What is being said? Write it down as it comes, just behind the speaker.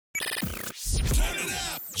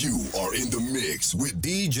You are in the mix with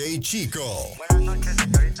DJ Chico. Buenas noches,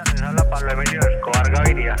 señorita. Les habla Pablo Emilio Escobar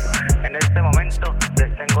Gaviria. En este momento les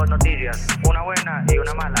tengo noticias, una buena y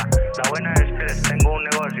una mala. La buena es que les tengo un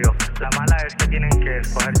negocio. La mala es que tienen que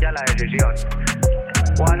escoger ya la decisión.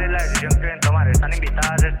 ¿Cuál es la decisión que deben tomar? Están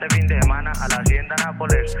invitadas este fin de semana a la Hacienda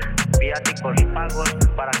Nápoles. Viáticos pagos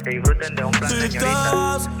para que disfruten de un plan,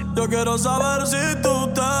 señoritas. Yo quiero saber si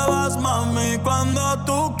tú te vas, mami, cuando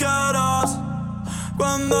tú quieras.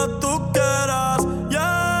 Cuando tú quieras,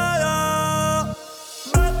 yeah, yeah.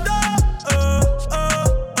 Vete,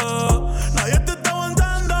 nadie te está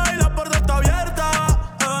aguantando y la puerta está abierta.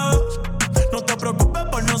 No te preocupes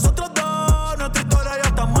por nosotros dos, nuestra historia ya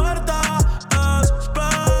está muerta.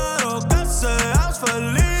 Espero que seas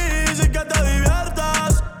feliz y que te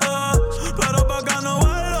diviertas. Pero pa' que no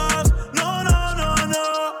vuelvas, no, no, no,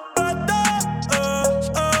 no. Vete,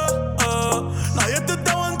 nadie te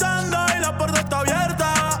está aguantando y la puerta está abierta.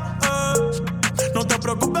 No te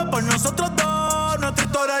preocupes por nosotros dos, nuestra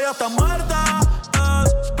historia ya está muerta.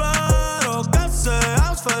 Espero que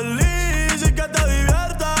seas feliz y que te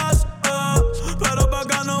diviertas. Pero pa'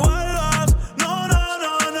 que no vuelvas, no, no,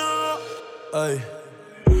 no, no. Ey,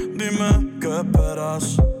 dime qué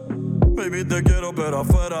esperas. Baby, te quiero pero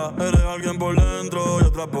afuera. Eres alguien por dentro y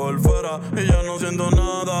otra por fuera. Y ya no siento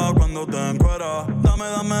nada cuando te encueras. Dame,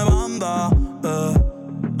 dame banda,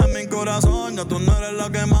 En mi corazón ya tú no eres la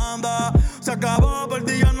que manda. Se acabó, por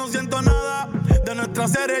ti ya no siento nada. De nuestra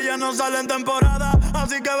serie ya no sale en temporada.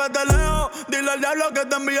 Así que vete lejos, dile al diablo que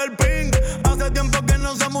te envíe el ping. Hace tiempo que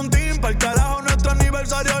no somos un team. Pa'l carajo nuestro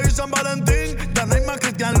aniversario y San Valentín. Ya no hay más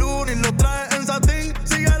Cristian Lunis, lo trae en satín.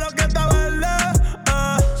 Sigue lo que está verde,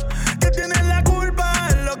 que tienes la culpa,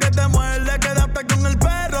 es lo que te muerde. Quédate con el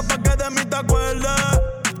perro pa' que de mí te acuerdes.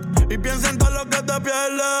 Y piensa en todo lo que te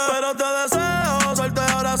pierdes. Pero te deseo suerte,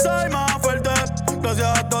 ahora soy más fuerte.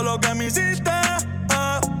 Gracias a todo lo que me hiciste.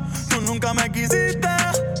 Tú nunca me quisiste.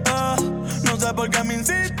 No sé por qué me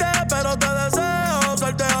insistes, pero te deseo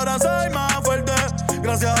suerte, ahora soy más fuerte.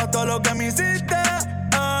 Gracias a todo lo que me hiciste.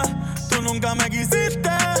 Tú nunca me quisiste.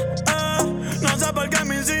 No sé por qué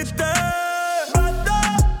me insistes.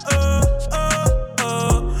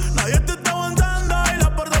 Nadie te está aguantando y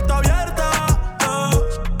la puerta está abierta.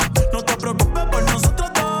 No te preocupes por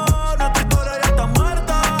nosotros dos, nuestra historia ya está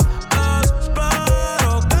muerta.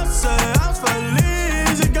 Espero que seas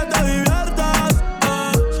feliz y que te diviertas.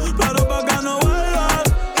 Pero pa' que no vuelvas,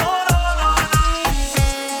 no, no, no,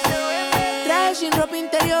 no. Trae sin ropa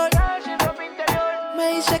interior. Me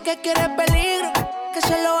dice que quiere peligro, que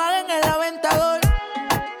se lo haga en el aventador.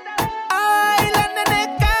 Ay, la nena es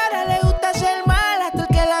cara, le gusta ser mala. Hasta el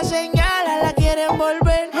que la señala la quiere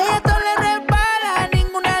envolver. Ella todo le resbala,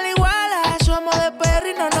 ninguna le iguala. Somos de perro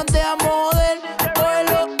y no nos dejamos joder.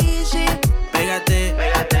 Cógelo easy, Pégate,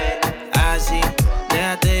 así,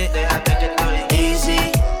 déjate que estoy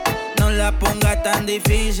easy. No la pongas tan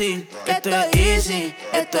difícil, que esto es easy,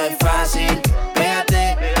 esto es fácil.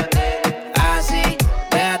 Pégate, así,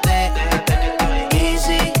 déjate que estoy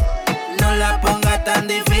easy. No la pongas tan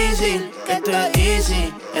difícil, que esto es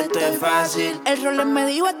easy, esto es fácil. el rol me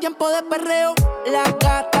dijo es tiempo de perreo. La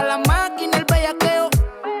gata, la máquina, el bellaqueo.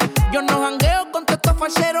 Yo no jangueo con todos estos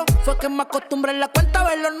falseros. Fue que me acostumbré en la cuenta a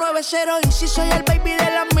ver los 9-0. Y si soy el baby de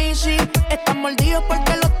la Missy. Están mordidos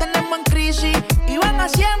porque los tenemos en crisis. Iban a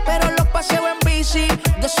 100 pero los paseo en bici.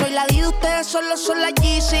 Yo soy la Dida, ustedes solo son la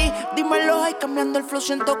Yeezy. Dímelo, ay, cambiando el flow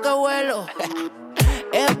siento que vuelo.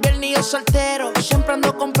 Es viernes y yo soltero. Siempre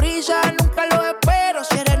ando con prisa, nunca lo espero.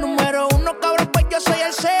 Si eres número uno, cabrón, pues yo soy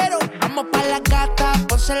el cero. Vamos pa' la gata,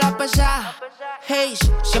 ponse la pesada. Hey,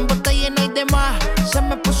 100 botellas y no hay de más. Se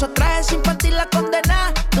me puso traje sin infantil la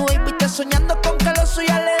condena. Tu baby está soñando con que lo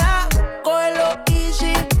suya le da. Cógelo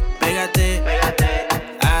easy. Pégate,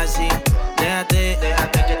 así, déjate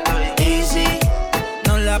que estoy easy.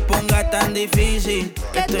 No la pongas tan difícil,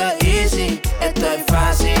 que esto es easy, esto es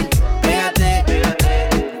fácil. Pégate,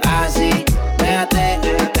 así, déjate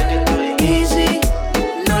que estoy easy.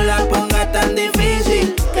 No la pongas tan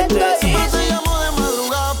difícil, que esto es easy. Te llamo de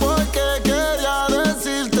madrugada porque quería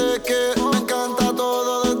decirte que me encanta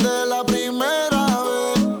todo desde la primera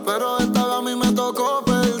vez. Pero esta vez a mí me tocó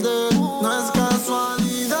perder. No es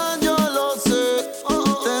casualidad, yo lo sé.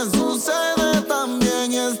 Te sucede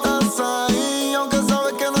también y estás ahí. Aunque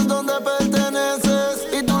sabes que no es donde perteneces.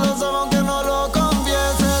 Y tú lo sabes aunque no lo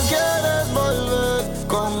confieses. Quieres volver,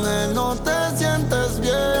 con él no te sientes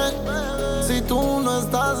bien. Si tú no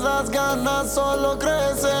estás, las ganas solo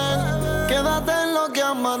crecen. Quédate en lo que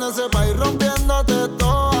amanece pa' ir rompiéndote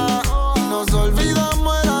toda. Y nos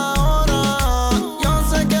olvidamos el ahora. Yo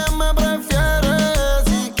sé que me prefieres.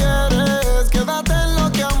 Si quieres, quédate en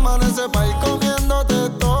lo que amanece.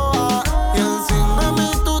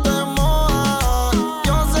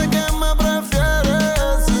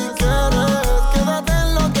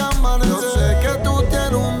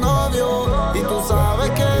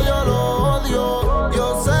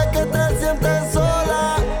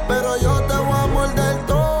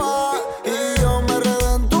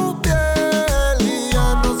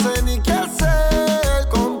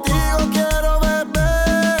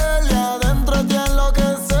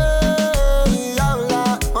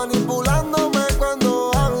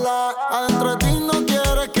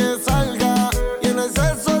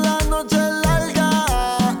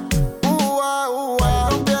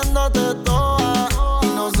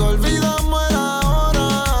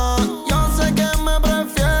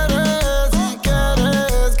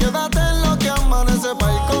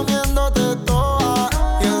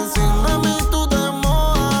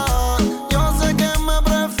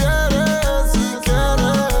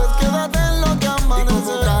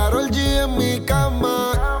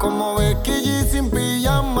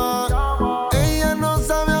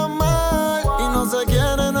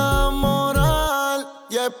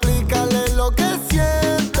 explícale lo que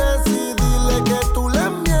sientes y dile que tú le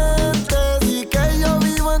mientes y que yo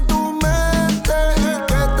vivo en tu mente y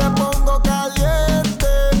que te pongo caliente.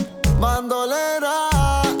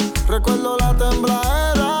 Bandolera, recuerdo la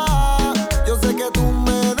tembladera. Yo sé que tú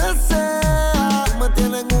me deseas, tú me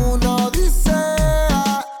tienes en una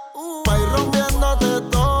odisea. Pa' ir rompiéndote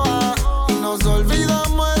toda y nos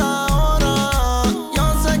olvidamos el ahora.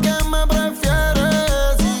 Yo sé que me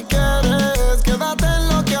prefieres, si quieres quédate en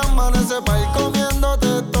lo que amanece pa' ir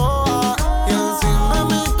comiéndote toda y encima de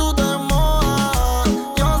mí tú te mojas.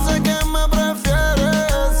 Yo sé que me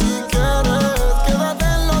prefieres, si quieres quédate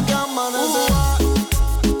en lo que amanece.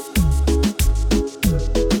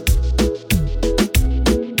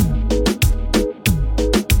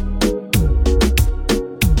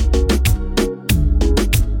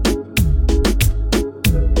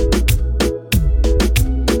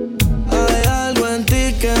 Hay algo en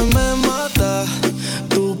ti que me mata,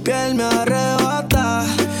 tu piel me arrebata,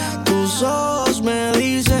 tus ojos me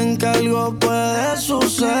dicen que algo puede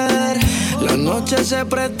suceder. La noche se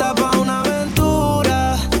presta pa' una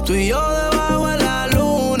aventura, tú y yo debajo de la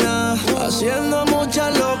luna, haciendo mucha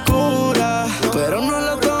locura, pero no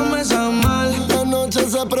lo tomes a mal. La noche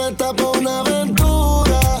se presta pa' una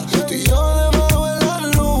aventura, tú y yo debajo de la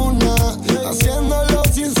luna, haciéndolo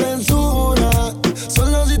sin censura,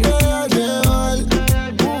 solo si te dejas llevar.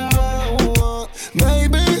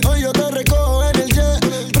 Baby, hoy yo te recojo en el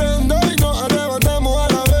jet, prendo y nos arrebatamos a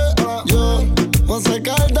la vez. Yo voy a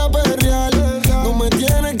sacarte a perrear, no me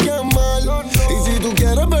tienes que amar. Y si tú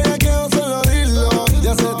quieres bellaqueo, solo dilo.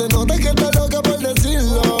 Ya se te nota que estás loca por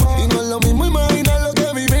decirlo, y no es lo mismo imaginarlo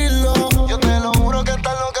que vivirlo. Yo te lo juro que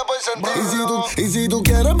estás loca por sentirlo. Y si tú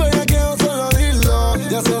quieres bellaqueo, solo dilo.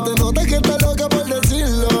 Ya se te nota que estás loca por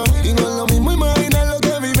decirlo, y no es lo mismo imaginarlo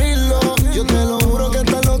que vivirlo. Yo te lo juro que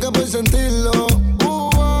estás loca por sentirlo.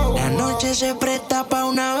 La noche se presta pa'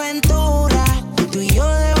 una aventura, tú y yo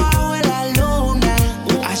debajo de la luna,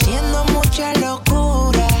 haciendo mucha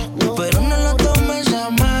locura, pero no lo tomes a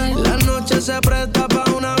mal. La noche se presta pa'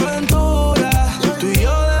 una aventura, tú y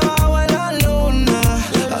yo debajo de la luna,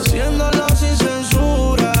 haciéndolo sin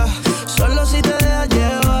censura, solo si te dejas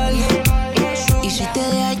llevar. Y si te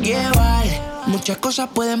dejas llevar, muchas cosas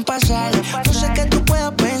pueden pasar. No sé qué tú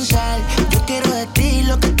puedas pensar, yo quiero de ti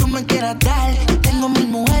lo que tú me quieras dar. Tengo 1000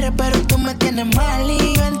 mujeres, pero tú me tienes mal.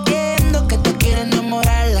 Y yo entiendo que te quieres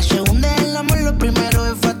enamorar. La segunda es el amor, lo primero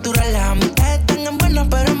es facturar. Las amistades están buenas,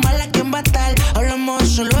 pero en malas, ¿quién va a estar? Hablamos de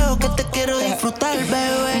eso luego, que te quiero disfrutar,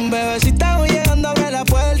 bebé. Bebecita, voy llegando a abrir la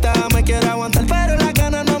puerta. Me quiero aguantar, pero las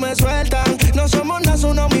ganas no me sueltan. No somos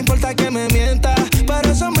nada, no me importa que me mientas,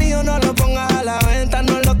 pero eso mío no lo pongas a la venta.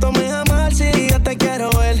 No lo tomes a mal si yo te quiero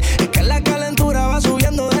ver. Es que la calentura va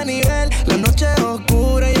subiendo de nivel. La noche es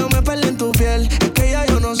oscura y yo me perdí en tu piel. Es que ya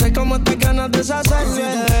yo no sé cómo estas ganas deshacerse.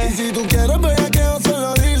 Y si tú quieres bellaqueo,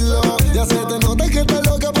 solo dilo. Ya se te nota que estás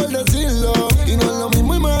loca por decirlo, y no es lo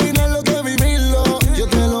mismo imaginarlo que vivirlo. Yo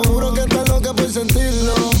te lo juro que estás loca por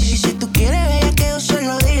sentirlo. Y si tú quieres bellaqueo,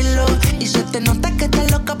 solo dilo. Y se te nota que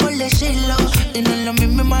estás loca por decirlo, y no es lo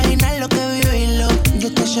mismo imaginarlo que vivirlo.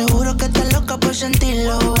 Yo te aseguro que estás loca por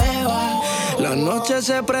sentirlo, beba. La noche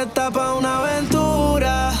se presta pa' una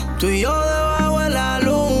aventura, tú y yo debajo de la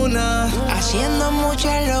luna, haciendo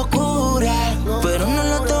mucha locura, pero no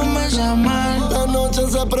lo tomes a mal. La noche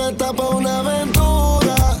se presta pa' una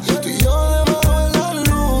aventura, tú y yo debajo de la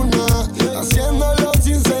luna, haciéndolo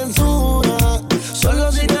sin censura,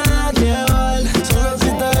 Solo si te dejas llevar, solo si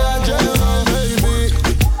te dejas llevar, baby.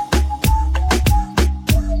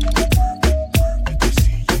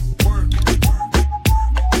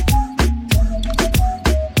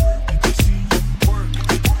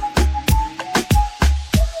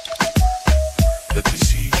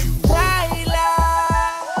 Baila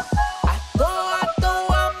a todas tus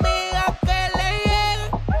amigas que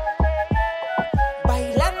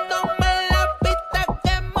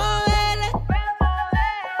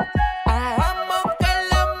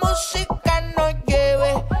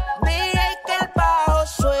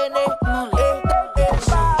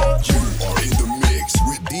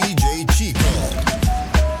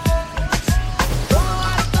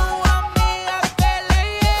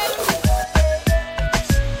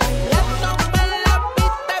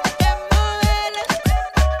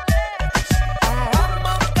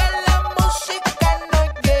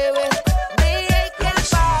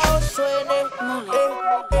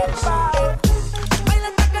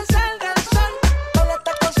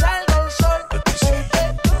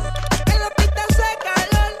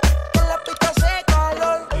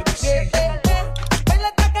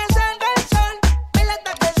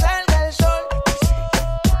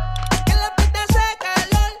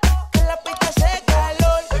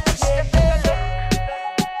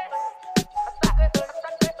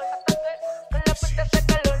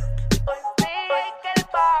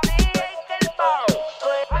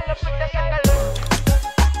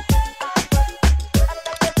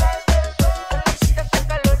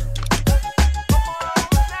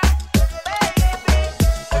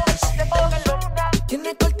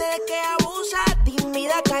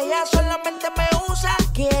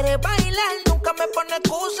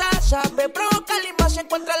provoca lima se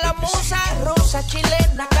encuentra la musa. Rusa,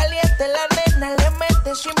 chilena, caliente la nena. Le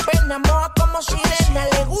mete sin pena, moja como sirena.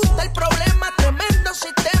 Le gusta el problema, tremendo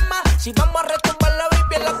sistema. Si vamos a retumbar la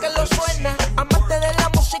Biblia es lo que lo suena. Amante de la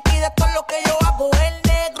música y de todo lo que yo hago. El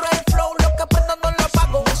negro, el flow, lo que prendo no lo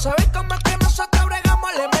apago. ¿Sabes cómo es que nosotros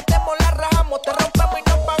bregamos? Le metemos, la rajamos, te rompemos y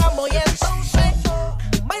nos pagamos. Y entonces,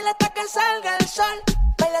 baila hasta que salga el sol.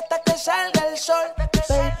 Baila hasta que salga el sol, baby.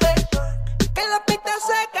 Que la pista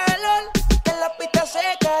hace calor, que la pista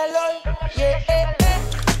hace calor. Yeah,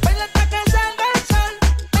 baila hasta que salga el sol,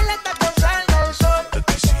 baila hasta que salga el sol.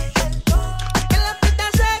 Que la pista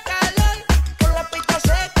hace calor, que la pista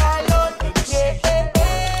hace calor. Yeah,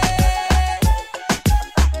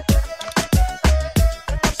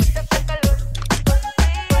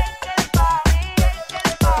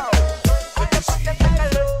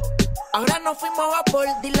 ahora nos fuimos a vapor.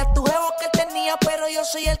 Dile a tu jevo que tenía, pero yo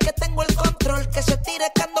soy el que tengo el control. Que se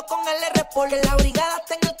tire cando con el R-Pol. Que la brigada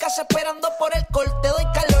está en el casa esperando por el col. Te doy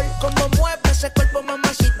calor, como mueve ese cuerpo,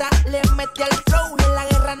 mamacita. Le metí al flow y en la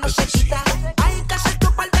guerra no se quita. Hay que hacer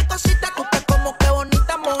tu par de cositas. Tú estás como que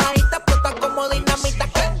bonita, mojadita, explota como dinamita.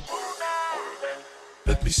 ¿Qué?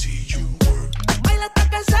 Let me see you work. Baila hasta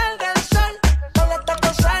que salga el sol, baila hasta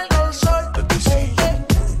que salga el sol.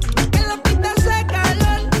 Que la pista hace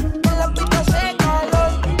calor, que la pista hace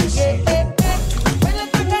calor. Baila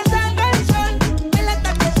hasta que salga el sol, baila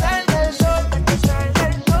hasta que salga el sol.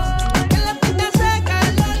 Que la pista hace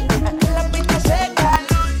calor, que la pista hace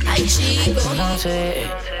calor. Ay, chico. No sé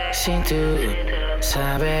si tú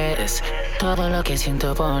sabes todo lo que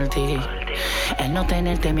siento por ti. El no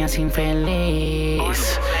tenerte me hace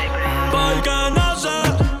infeliz. Porque no sé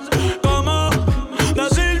cómo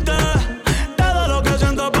decirte todo lo que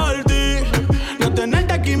siento por ti. No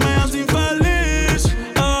tenerte aquí me hace infeliz.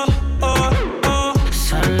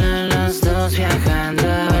 Solo los dos viajando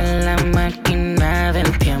en la máquina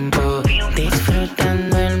del tiempo,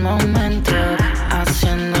 disfrutando el momento,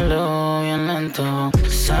 haciéndolo bien lento.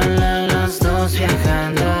 Solo los dos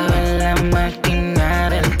viajando en la máquina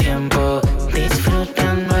del tiempo,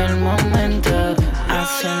 disfrutando el momento,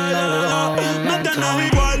 haciéndolo bien No lento. te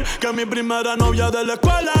enojes igual que mi primera novia de la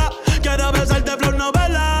escuela. Quiero besarte flor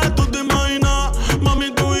novela. Tú te imaginas,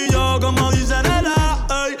 mami, tú y yo, como dice nena.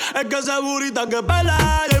 Ey, es que esa burita que pela.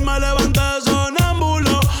 Y me levanté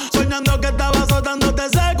sonámbulo, soñando que estaba azotándote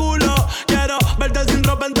ese culo. Quiero verte sin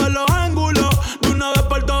ropa en todos los ángulos. De una vez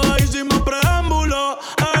por todas hicimos preámbulo.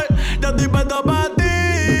 Ey, yo estoy puesto pa'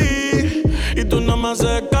 ti y tú no me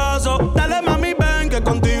haces caso. Dale mami, ven que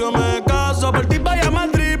contigo me caso. Por ti vaya a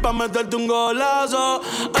Madrid pa' meterte un golazo.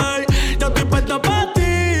 Ey, yo estoy puesto pa' ti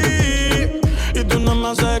y tú no me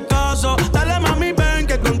haces caso. Dale mami, ven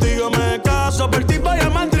que contigo me caso. Por ti voy a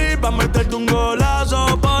Madrid pa' meterte un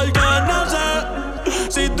golazo. Porque no sé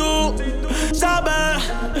si tú sabes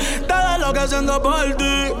todo lo que siento por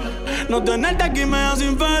ti. No tenerte aquí me hace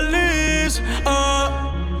infeliz.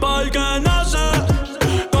 Porque no sé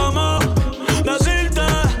cómo decirte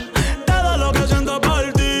todo lo que siento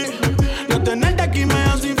por ti. No tenerte aquí me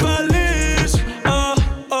hace infeliz.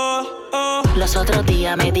 Los otros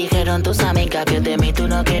días me dijeron tus amigas que de mí tú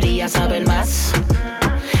no querías saber más.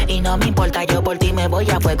 Y no me importa, yo por ti me voy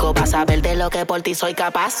a fuego para saber de lo que por ti soy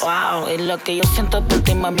capaz. Wow, y lo que yo siento por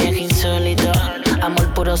ti mami es insólito.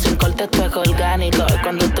 Amor puro sin corte, esto es orgánico. Y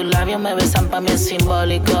cuando tus labios me besan pa' mí es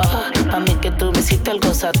simbólico. Pa' mí que tú me hiciste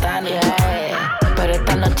algo satánico. Pero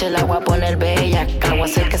esta noche la voy a poner bella. Voy a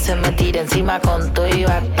hacer que se me tire encima con tu y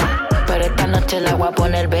acá. Pero esta noche la voy a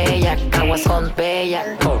poner bella. Caguas con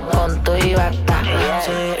bella, con tu y acá.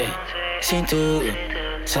 Si tú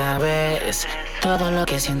sabes todo lo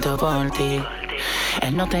que siento por ti,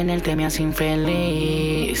 el no tenerte me hace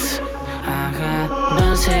infeliz. Ajá,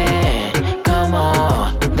 no sé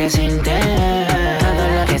cómo decirte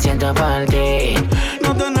todo lo que siento por ti.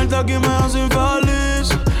 No tenerte aquí me hace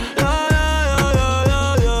infeliz.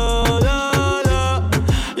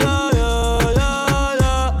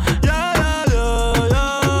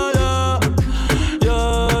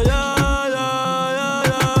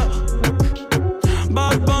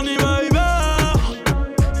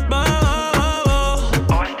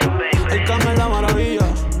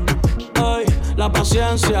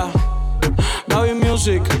 Gaby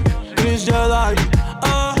Music, Chris Jedi,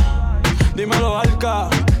 dímelo Alca.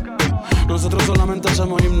 Nosotros solamente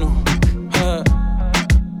hacemos himno.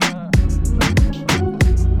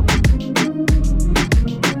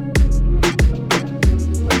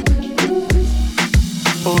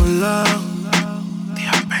 Hola,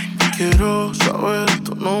 quiero saber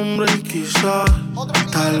tu nombre y quizás,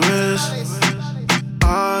 tal vez,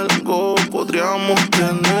 algo podríamos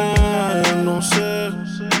tener. No sé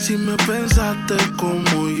si si me pensaste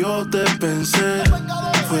como yo te pensé,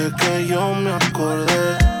 fue que yo me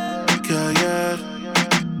acordé que ayer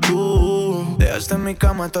tú dejaste en mi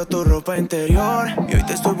cama toda tu ropa interior y hoy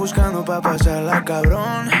te estoy buscando pa' pasarla,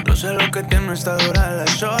 cabrón. No sé lo que tiene esta dura la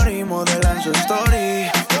shorty, modelan su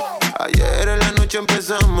story. Ayer en la noche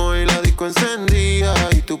empezamos y la disco encendía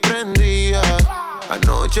y tú prendías.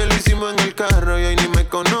 Anoche lo hicimos en el carro y hoy ni me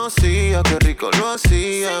conocía. Qué rico lo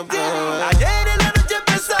hacía, bebé. Ayer en la noche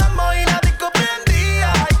empezamos y la disco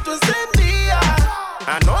prendía y tú encendías.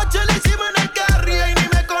 Anoche lo hicimos en el carro y hoy ni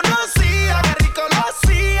me conocía. Qué rico lo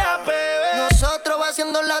hacía, bebé. Nosotros va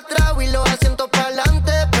haciendo la trago y los asientos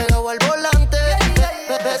pa'lante, pegado al volante.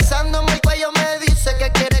 Besándome el cuello me dice que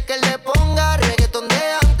quiere que le ponga reggaeton de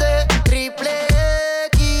antes. Triple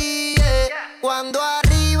X, cuando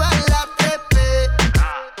arriba la trepe.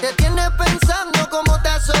 Te tienes pensando cómo te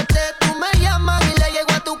azoté. Tú me llamas y le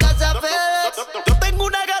llego a tu casa, FedEx. Yo tengo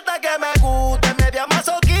una gata que me gusta, media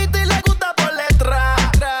masoquista y le gusta por letra.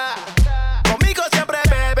 Conmigo siempre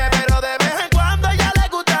bebe, pero de vez en cuando a ella le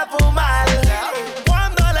gusta fumar.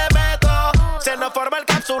 Cuando le meto, se nos forma el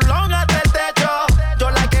capsulón hasta el techo. Yo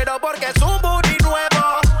la quiero porque es un booty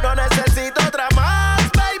nuevo. No necesito otra más,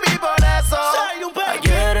 baby, por eso soy un baby.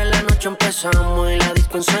 Ayer en la noche empezamos y la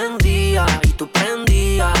disco encendía y tú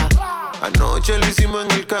prendías. Anoche lo hicimos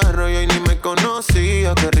en el carro y hoy ni me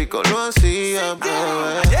conocía. Qué rico lo hacía,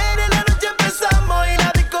 bebé. Ayer en la noche empezamos y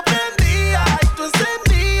la disco prendía y tú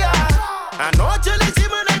encendías. Anoche lo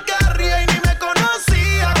hicimos en el carro y hoy ni me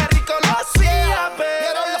conocía. Qué rico lo hacía,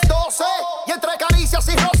 bebé. Eran las 12 y entre caricias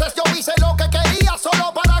y roces yo hice lo que quería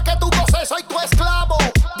solo para que tú goces. Soy tu esclavo,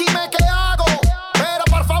 dime qué hago. Pero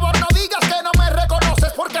por favor no digas que no me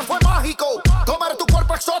reconoces porque fue mágico comer tu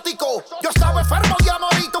cuerpo exótico. Yo estaba enfermo y a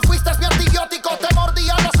morir, tú fuiste mi antibiótico. Te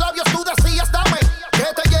mordía los labios, tú decías dame que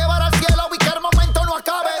te llevará al cielo y que el momento no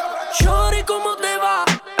acabe. Shorty, ¿cómo te va?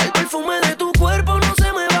 El perfume de tu cuerpo no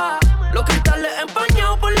se me va. Los cristales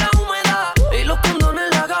empañados por la humedad y los condones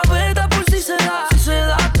en la gaveta por si se da. Si se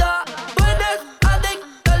da, da. Tú eres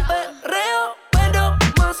adicta al perreo, pero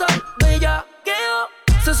más al bellaqueo.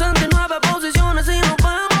 69 posiciones y nos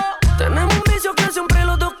vemos. Tenemos un vicio que siempre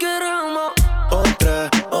los dos queremos.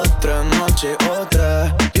 Otra noche,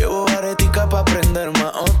 otra. Llevo aretica pa' prender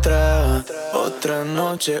más. Otra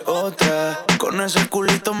noche, otra. Con ese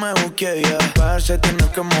culito me buqueé ya. Parce, tiene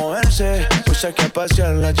que moverse. Pues hay que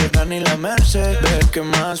pasear la Jordan y la Merced. Ver qué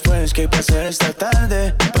más pues que hay pa' hacer esta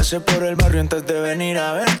tarde. Pasé por el barrio antes de venir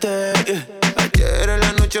a verte. Ayer en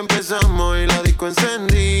la noche empezamos y la disco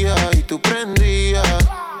encendía y tú prendías.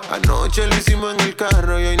 Anoche lo hicimos en el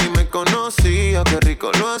carro y hoy ni me conocía. Qué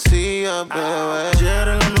rico lo hacía, bebé. Ayer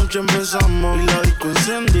en la noche empezamos y la disco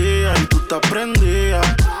encendía y tú te prendías.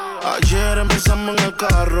 Ayer empezamos en el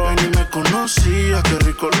carro y ni me conocías. Qué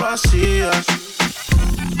rico lo hacías.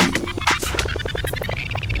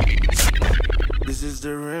 This is the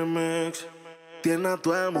remix. Tiene a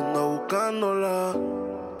todo el mundo buscándola.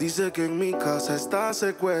 Dice que en mi casa está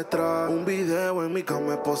secuestrada. Un video en mi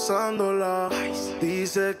cama posándola.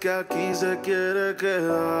 Dice que aquí se quiere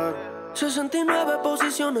quedar. 69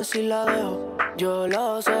 posiciones y la dejo. Yo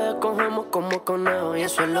lo sé, cogemos como conejo. Y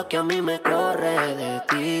eso es lo que a mí me corre de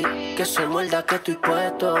ti. Que se muerda que estoy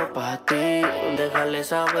puesto pa' ti. Déjale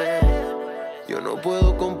saber. Yo no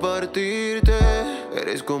puedo compartirte.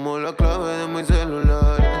 Eres como la clave de mi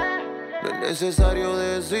celular. No es necesario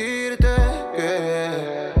decirte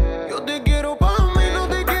que yo te quiero pa' mí, no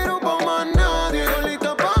te quiero pa' más nadie.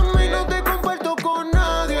 Solita pa' mí, no te comparto con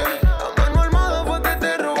nadie. A mano armada fue que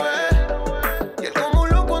te robé y él como un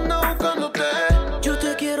loco anda buscándote. Yo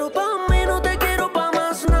te quiero pa' mí, no te quiero pa'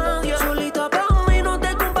 más nadie. Solita pa' mí, no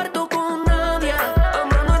te comparto con nadie. A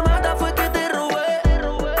mano armada fue que te robé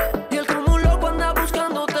y él como un loco anda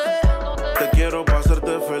buscándote. Te quiero pa'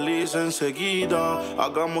 hacerte feliz enseguida.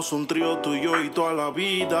 Hagamos un trío tú y yo y toda la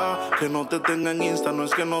vida. Que no te tenga en Insta, no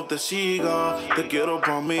es que no te siga. Te quiero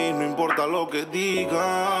pa' mí, no importa lo que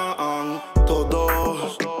digan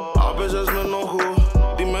todos. A veces me enojo,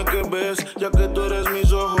 dime qué ves, ya que tú eres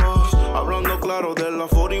mis ojos. Hablando claro de la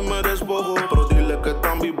for y me despojo. Pero dile que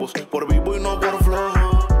están vivos, por vivo y no por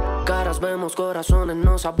flojo. Caras vemos, corazones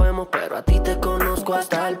no sabemos, pero a ti te conozco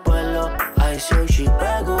hasta el pueblo. I say she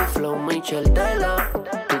pego, flow Michel Tela.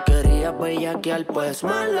 Tú querías bellaquear, pues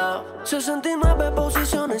mala. 69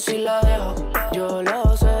 posiciones y la dejo. Yo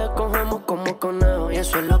lo sé, cogemos como conejo. Y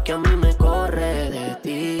eso es lo que a mí me corre de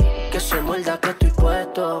ti. Que se muerda que estoy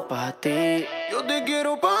puesto pa' ti. Yo te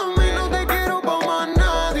quiero pa' mí, no te quiero pa' más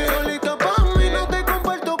nadie. Solita pa' mí, no te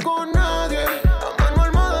comparto con nadie. A mano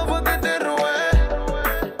armada fue que te robé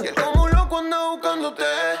y él como un loco anda buscándote.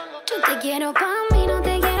 Yo te quiero pa' mí, no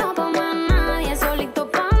te quiero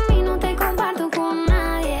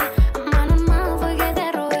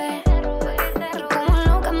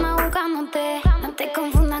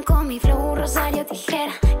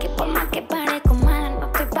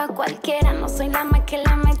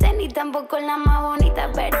tiempo con la más bonita,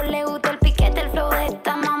 pero le gusta el piquete, el flow de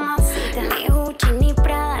esta mamacita. Ni Gucci, ni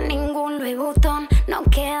Prada, ningún Louis Vuitton. No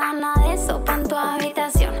queda nada de eso pa' en tu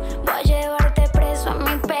habitación. Voy a llevarte preso a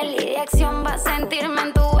mi peli de acción. Vas a sentirme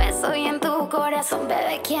en tu beso y en tu corazón.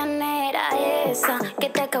 Bebé, ¿quién era esa que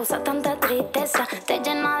te causa tanta tristeza? Te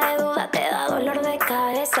llena de dudas, te da dolor de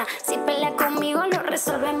cabeza. Si peleas conmigo lo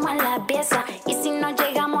resolvemos en la pieza. Y si no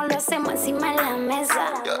llegamos lo hacemos encima de la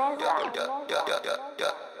mesa.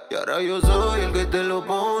 Y ahora yo soy el que te lo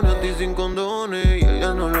pone a ti sin condones y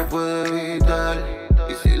ella no lo puede evitar.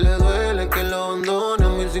 Y si le duele que lo abandone a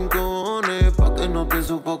mis 5 bones, pa' que no te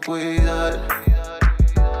supo cuidar.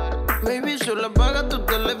 Baby, solo apaga tu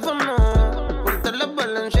teléfono, ponte la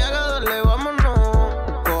Balenciaga, dale, vámonos.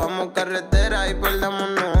 Cojamos carretera y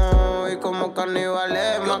perdámonos. Y como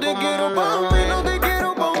carnivales, yo te quiero pa' mí, no te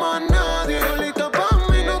quiero pa' más nadie. Solita pa'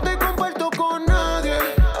 mí, no te comparto con nadie.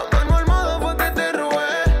 A mano armada fue que te robé,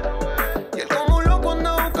 y él como loco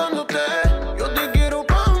anda buscándote. Yo te quiero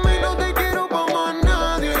pa' mí, no te quiero pa' más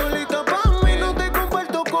nadie. Solita pa' mí, no te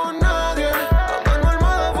comparto con nadie. A mano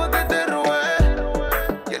armada fue que te robé,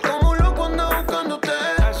 y él como loco anda buscándote.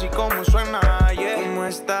 Así como suena, yeah. ¿Cómo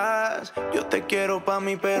estás? Yo te quiero pa'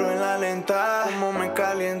 mí, pero en la lenta. Cómo me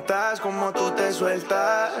calientas, cómo tú te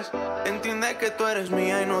sueltas. Entiende que tú eres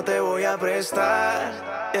mía y no te voy a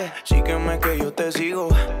prestar. Sígueme que yo te sigo.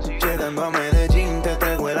 Llegando a Medellín te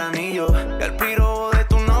traigo el anillo. Y al piro de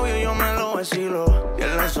tu novio yo me lo vacilo. Y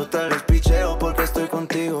el lazo te les picheo porque estoy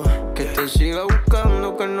contigo. Que te siga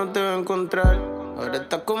buscando, que él no te va a encontrar. Ahora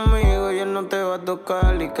estás conmigo y él no te va a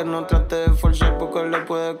tocar. Y que no trate de forzar porque le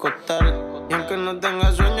puede costar. Y aunque no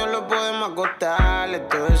tenga sueño lo podemos acostar.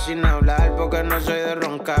 Estoy sin hablar porque no soy de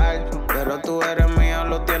roncar. Pero tú eres mía,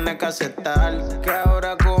 lo tienes que aceptar. Que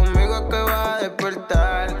ahora conmigo es que vas a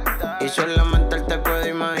despertar. Y solamente él te puede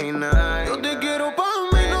imaginar. Yo te quiero pa'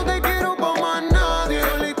 mí, no te quiero pa' más nadie.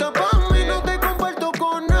 Solita pa' mí, no te comparto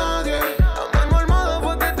con nadie. A mano armada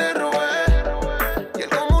fue que te robé, y él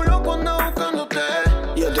como un loco anda buscándote.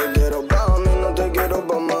 Yo te quiero pa' mí, no te quiero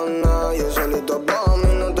pa' más nadie. Solita pa'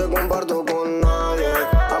 mí, no te comparto con nadie.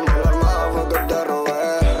 A mano armada fue que te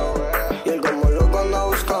robé, y él como un loco anda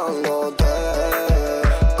buscándote.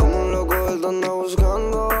 Como un loco él te anda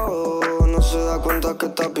buscando. No se da cuenta que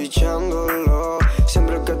está pichándolo.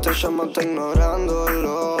 Siempre que te llama está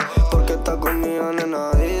ignorándolo. Porque está conmigo,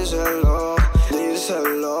 nena, díselo.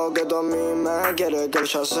 Díselo que tú a mí me quieres, que él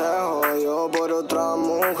ya se jodió por otra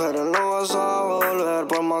mujer. No vas a volver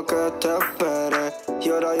por más que te espere. Y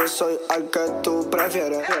ahora yo soy al que tú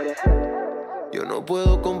prefieres. Yo no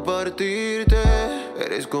puedo compartirte,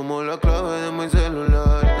 eres como la clave de mi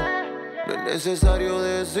celular. No es necesario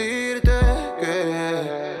decirte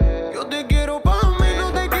que yo te quiero pa' mí,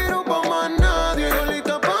 no te quiero pa' más nadie.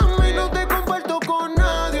 Solita pa' mí, no te comparto con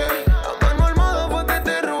nadie. A mano armada fue que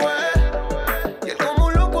te robé, y él como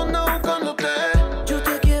un loco anda buscándote. Yo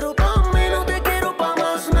te quiero pa' mí, no te quiero pa'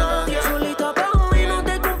 más nadie. Solita pa' mí, no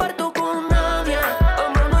te comparto con nadie. A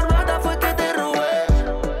mano armada fue que te robé,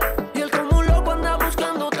 y él como un loco anda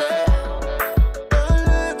buscándote.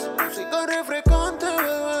 Alex, música refrescante,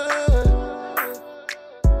 bebé.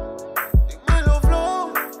 Dímelo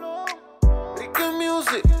flow, Ricky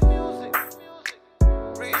Music,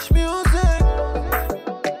 Rich Music.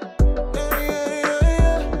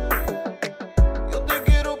 Yo te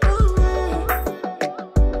quiero pa' mí.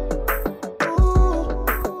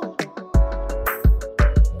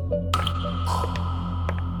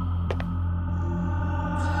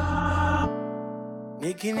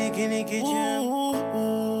 Nicky Jam.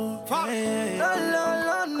 La la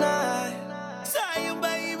la night. Say you,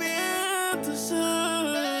 baby,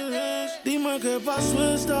 entonces dime qué pasó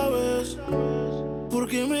esta vez. ¿Por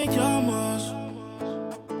qué me llamas?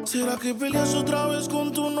 ¿Será que peleas otra vez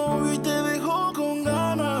con tu novio y te dejó con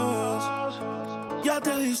ganas? Ya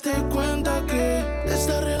te diste cuenta que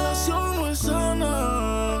esta relación no es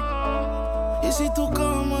sana. Y si tu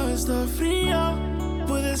cama está fría,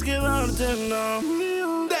 puedes quedarte en la mía.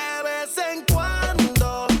 De vez en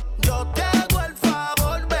cuando yo te hago el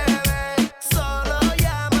favor, bebé. Solo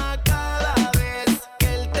llama cada vez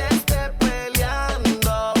que él te esté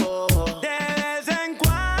peleando. De vez en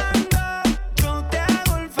cuando yo te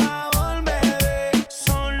hago el favor, bebé.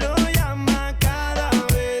 Solo llama cada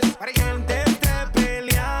vez que él te esté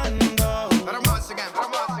peleando.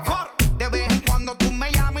 De vez en cuando tú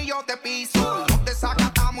me llamas y yo te piso. No te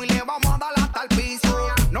sacatamos y le vamos a dar hasta el piso.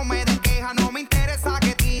 No me des queja, no me interesa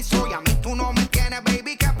que te hizo. Y a mí tú no me tienes,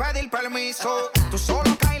 baby, que pedir permiso. Tú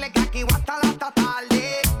solo cáele que aquí va a estar hasta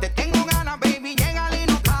tarde. Te tengo ganas, baby, llégale y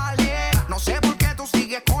no tarde. No sé por qué tú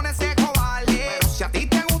sigues con ese cobarde, pero si a ti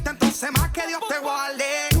te gusta, entonces más que Dios te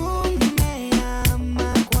guarde.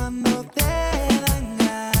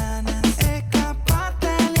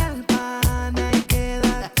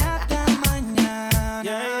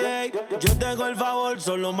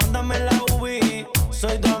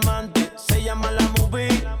 Se llama la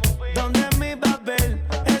movie, donde mi papel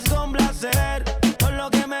es complacer. Todo lo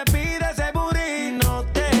que me pides es booty. No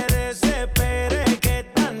te desesperes que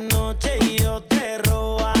esta noche yo te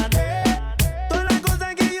robaré. Todas las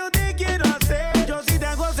cosas que yo te quiero hacer, yo sí te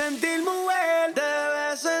hago sentir mujer. De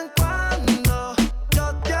vez en cuando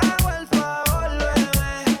yo te hago el favor,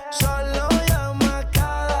 bebé. Solo llama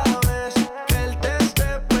cada vez que él te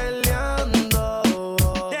esté peleando.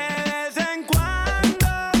 De vez en cuando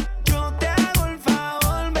yo te hago el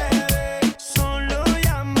favor, bebé. Solo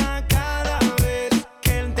llama cada vez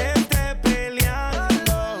que él te esté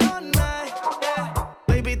peleando.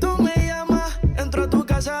 Baby, tú me llamas, entro a tu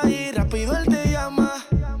casa y rápido él te llama.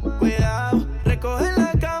 Cuidado, recoge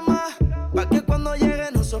la cama, pa' que cuando llegue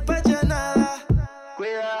no sospeche nada.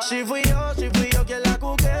 Cuidado. Si fui yo quien la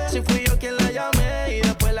cuqué, si fui yo quien la llamé y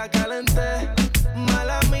después la calenté.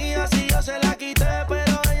 Mala mía si yo se la quité,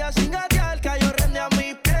 pero ella sin gatear cayó rende a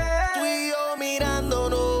mis pies. Tú y yo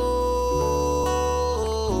mirándonos,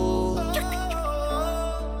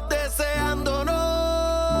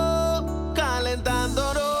 deseándonos,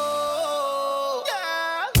 calentándonos.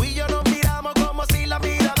 Tú y yo nos miramos como si las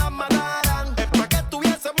miradas mataran. Es pa' que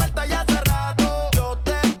estuviese muerta ya hace rato. Yo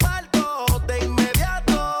te parto de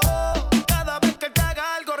inmediato cada vez que te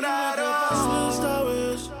haga algo raro. Esta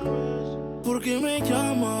vez, ¿por qué me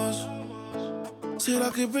llamas?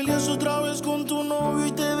 ¿Será que peleas otra vez con tu novio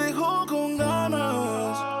y te dejó con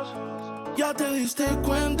ganas? Ya te diste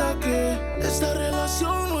cuenta que esta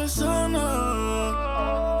relación no es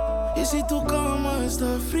sana. Y si tu cama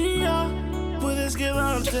está fría, puedes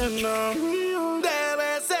quedarte en la mía. De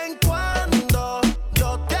vez en cuando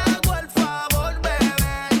yo te hago el favor,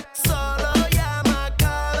 bebé. Solo llama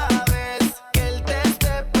cada vez que él te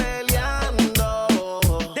esté peleando.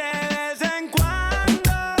 De vez en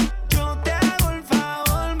cuando yo te hago el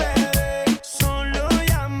favor, bebé. Solo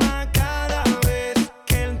llama cada vez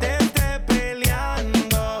que él te esté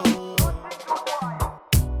peleando.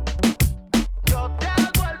 Yo te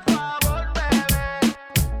hago el favor, bebé.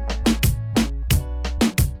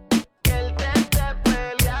 Que él te esté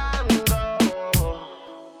peleando.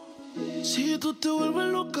 Si tú te vuelves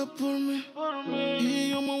loca por mí y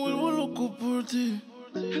yo me vuelvo loco por ti,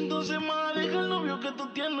 entonces más deja el novio que tú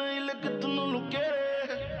tienes, dile que tú no lo quieres.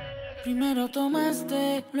 Primero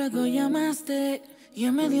tomaste, luego llamaste y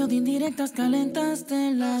en medio de indirectas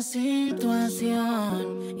calentaste la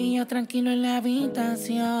situación. Y yo tranquilo en la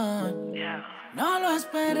habitación. No lo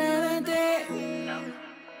esperé de ti.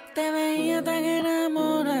 Te veía tan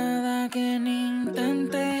enamorada que ni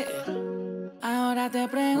intenté. Ahora te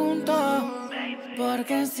pregunto, ¿por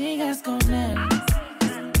qué sigues con él?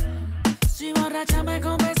 Si borracha me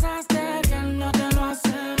confesaste que él no te lo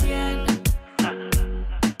hace bien.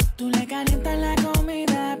 Tú le calientas la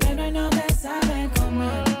comida, pero él no te sabe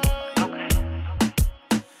comer.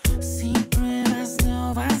 Si pruebas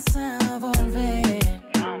no vas a volver.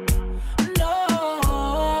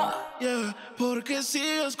 No. Yeah, ¿por qué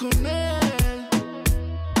sigues con él?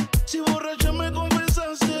 Si borracha me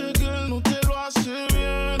confesaste que él no te lo hace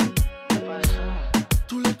bien.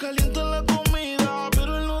 Tú le calientas la comida,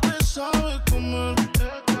 pero él no te sabe comer.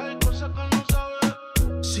 Hay cosas que no sabe.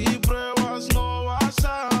 Si pruebas no vas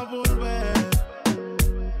a volver.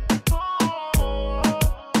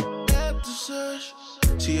 Entonces,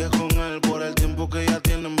 sigues con él por el tiempo que ya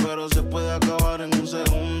tienen, pero se puede acabar en un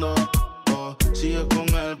segundo. Sigues con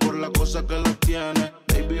él por la cosa que lo tiene.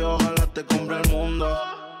 Baby, ojalá te compre el mundo.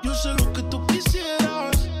 Yo sé lo que tú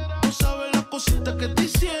quisieras, no sabes las cositas que te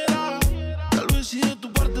hiciera. Tal vez si de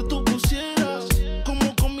tu parte tú pusieras,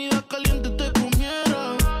 como comida caliente te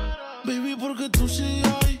comiera. Baby, porque tú sigues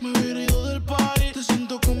ahí, me hubiera ido del party. Te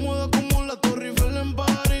siento cómoda como la Torre Eiffel en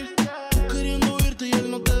París. Tú queriendo irte y él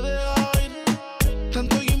no te deja ir.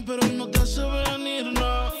 Tanto bien, pero él no te hace venir,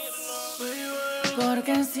 no. ¿Por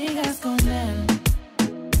qué sigues con él?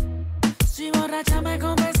 Si borracha me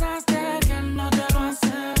confesaste que él no te lo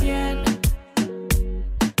hace bien.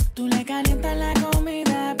 Tú le calientas la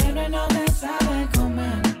comida, pero él no te sabe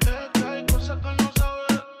comer. Hay cosas que no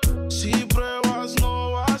sabes. Si pruebas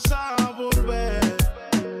no vas a volver.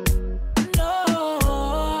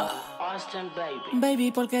 No. Austin, baby.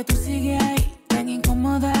 Baby, porque tú sigues ahí, tan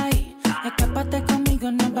incómoda ahí. Escápate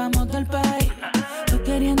conmigo, nos vamos del país. Tú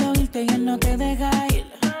queriendo irte y él no te deja ir.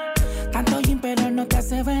 Tanto gym, pero no te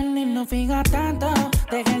hace venir. No fijas tanto,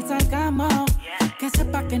 deja el sarcasmo. Que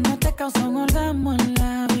sepa que no te causa un orgasmo en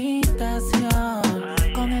la habitación.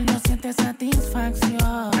 Con él no sientes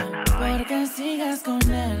satisfacción. ¿Por qué sigues con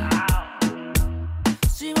él?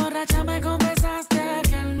 Si borracha me confesaste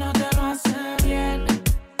que él no te lo hace bien.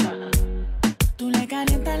 Tú le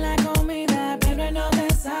calientas la comida, pero él no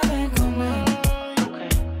te sabe comer.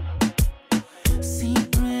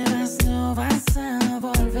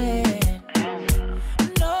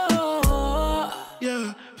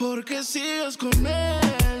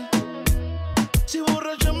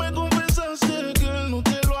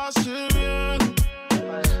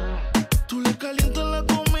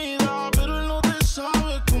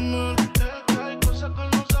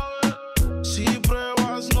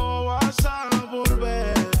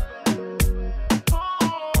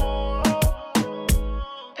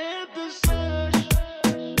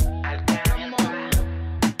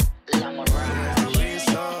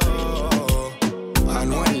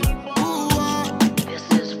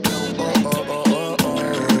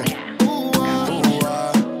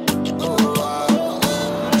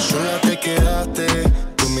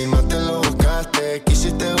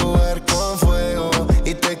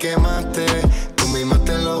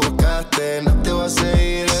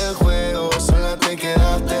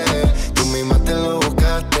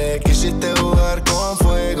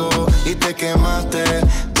 quemaste,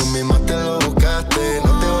 tú misma te lo buscaste.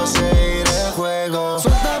 No te vas a ir el juego.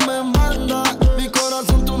 Suéltame en banda, mi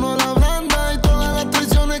corazón tú no la ablandas. Y todas las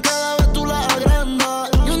traiciones cada vez tú las agrandas.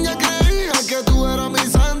 Y un día creía que tú eras mi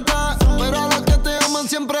santa, pero a los que te aman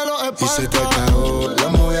siempre los espantas. Y se te acabó, la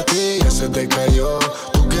movie a ti ya se te cayó.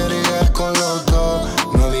 Tú querías con los dos,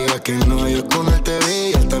 no digas que no, yo con él te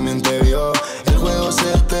vi, él también te vio. El juego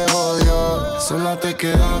se te jodió, sola te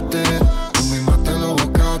quedaste, tú misma te lo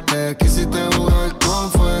buscaste. Quisiste jugar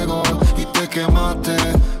con fuego y te quemaste,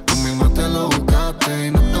 tú misma te lo buscaste.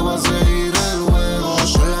 Y no te va a seguir el juego.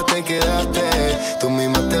 Sola te quedaste, tú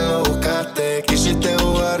misma te lo buscaste. Quisiste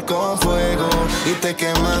jugar con fuego y te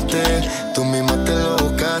quemaste, tú misma te lo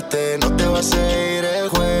buscaste. No te va a seguir el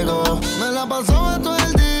juego. Me la pasaba todo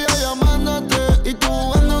el día llamándote y tú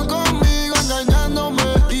jugando conmigo, engañándome.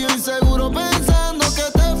 Y yo inseguro pensando que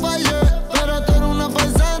te fallé, pero tú eres una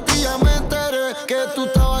farsante y ya me enteré que tú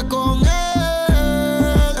estabas con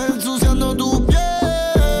él, ensuciando tu piel.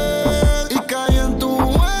 Y caí en tu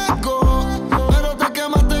hueco, pero te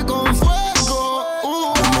quemaste con fuego.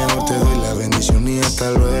 Mejor te doy la bendición y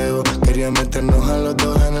hasta luego. Quería meternos a los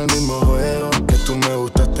dos en el mismo juego. Que tú me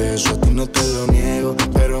gustaste, eso a ti no te lo niego,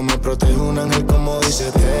 pero me protege un ángel como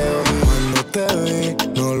dice Teo. Cuando te vi,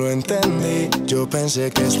 no lo entendí. Yo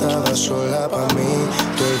pensé que estabas sola pa' mí.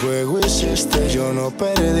 Tú el juego hiciste, yo no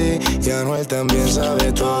perdí. Y Anuel también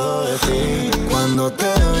sabe todo de ti. Cuando te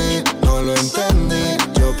vi, no lo entendí.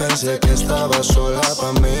 Yo pensé que estabas sola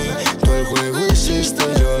pa' mí. Tú el juego hiciste,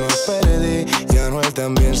 yo no perdí. Y Anuel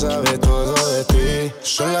también sabe todo de ti.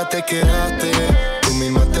 Sola te quedaste, tú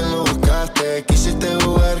misma te lo buscaste. Quisiste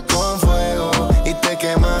jugar con fuego y te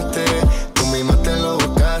quemaste, tú misma te lo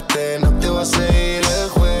buscaste. No te va a seguir el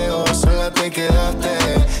juego. Sola te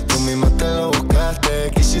quedaste, tú misma te lo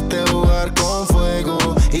buscaste. Quisiste jugar con fuego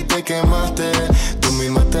y te quemaste, tú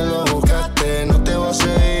misma te lo buscaste. No te va a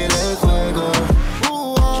seguir el juego.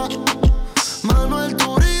 Manuel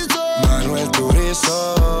Turizo, Manuel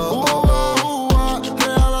Turizo.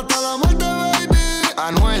 Real hasta la muerte, baby.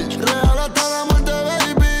 Anuel, real hasta la muerte,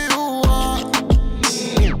 baby.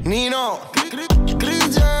 Nino, Chris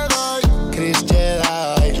Jedi, Chris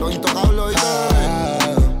Jedi. Lo intocable hoy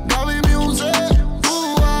Gaby Music,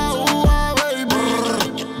 baby.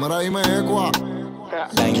 Mara y Mecua,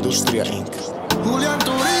 La Industria Inc. Julián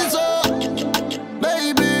Turizo,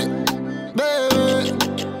 baby, bebé,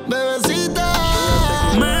 bebecita.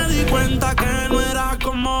 Me di cuenta que no era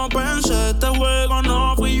como pensé. Este juego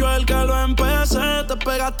no fui yo el que lo empecé. Te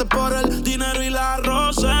pegaste por el dinero y la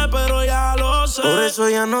roce, pero ya lo sé. Por eso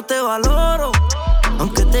ya no te valoro,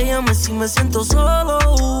 aunque te llames si me siento solo.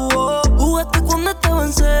 Jugaste cuando estaba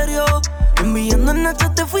en serio, enviando en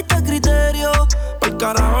Nacha te fuiste a criterio. Por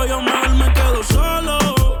carajo yo mejor me quedo solo,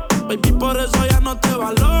 baby, por eso ya no te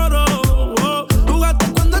valoro.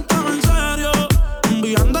 Jugaste cuando estaba en serio,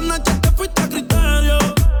 enviando en Nacha te fuiste a criterio.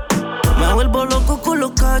 Me vuelvo loco con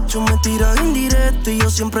los cachos, me tiras indirecto y yo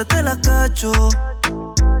siempre te la cacho.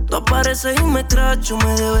 Tú apareces y me cracho,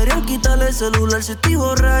 me deberían quitar el celular si estoy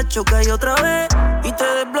borracho. Caí otra vez y te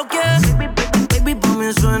desbloqueé. Baby, para mí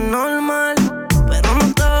eso es normal, pero no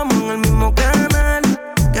estábamos en el mismo canal.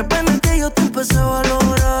 Qué pena que yo te empecé a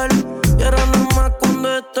valorar, y ahora nomás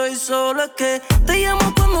cuando estoy solo es que te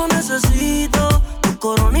llamo cuando necesito tu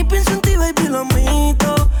corona y pienso en ti, baby, lo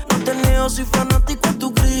admito. No te niego, soy fanático a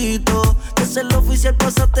tu grito, que ser lo oficial,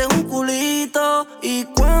 pásate un culito. Y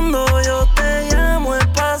cuando yo te llamo es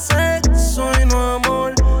pa' sexo y no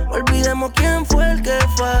amor. Olvidemos quién fue el que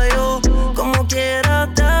falló, como quiera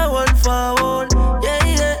te hago el favor. Yeah,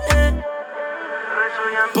 yeah, yeah.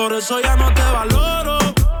 Por eso ya no te valoro,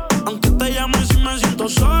 aunque te llamo y si me siento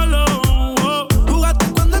solo. Jugaste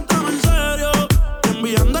cuando estaba en serio,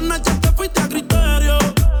 enviando en Nacha te fuiste a criterio.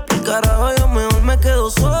 El carajo yo mejor me quedo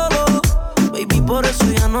solo, baby, por eso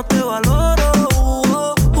ya no te valoro.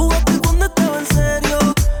 Jugaste cuando estaba en serio,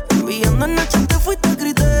 enviando en Nacha te fuiste a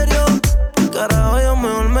criterio. El carajo yo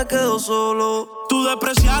mejor me quedo solo. Tú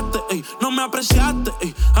despreciaste, ey, no me apreciaste,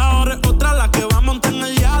 ey. Ahora es otra la que va a montar en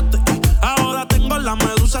el yate, ey. Ahora tengo la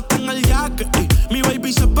medusa hasta en el yaque, ey. Mi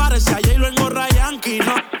baby se parece a J-Lo en gorra Yankee.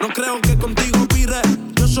 No creo que contigo pire.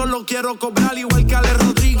 Yo solo quiero cobrar igual que Ale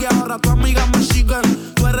Rodríguez. Ahora tu amiga me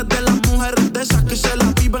siguen. Tú eres de las mujeres de esas que se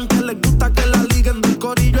la viven, que les gusta que la liguen. Del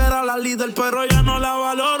corillo era la líder, pero ya no la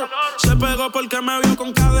valoro. Se pegó porque me vio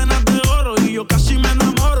con cadenas de oro y yo casi me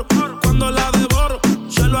enamoro cuando la devoro.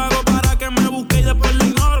 Se lo hago para que me busque y después lo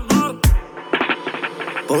ignoro.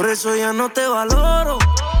 Por eso ya no te valoro,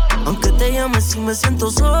 aunque te llames si me siento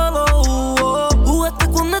solo. Jugaste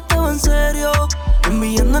cuando estaba en serio,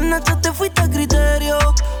 enviando en Nacha te fuiste a criterio.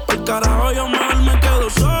 Por carajo yo mejor me quedo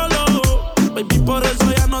solo, Baby, por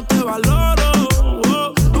eso ya no te valoro.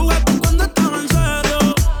 Jugaste cuando estaba en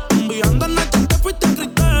serio. Enviando noches te fuiste a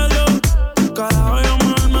criterio. Carajo, yo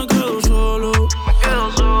mejor me quedo solo. Me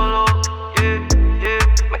quedo solo, yeah, yeah.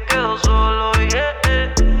 Me quedo solo, yeah,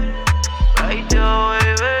 yeah. Right yo,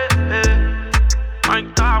 baby,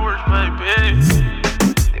 Mike Towers, baby.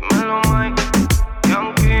 Dímelo, Mike.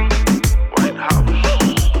 Young King, White House.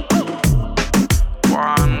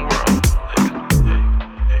 One World.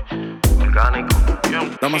 Orgánico.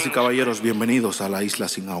 Damas y caballeros, bienvenidos a la isla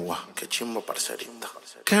sin agua. Qué chimbo, parcerita.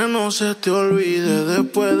 Que no se te olvide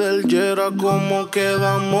después del Yera cómo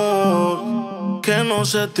quedamos. Que no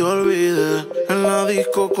se te olvide en la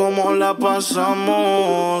disco cómo la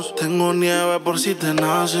pasamos. Tengo nieve por si te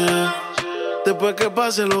nace. Después que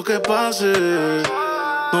pase lo que pase.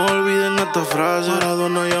 No olviden esta frase.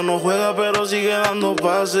 Maradona ya no juega pero sigue dando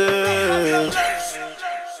pases.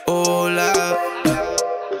 Hola,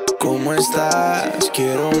 ¿cómo estás?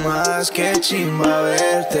 Quiero más que chimba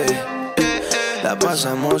verte. La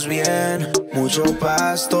pasamos bien, mucho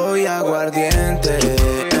pasto y aguardiente.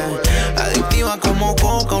 Adictiva como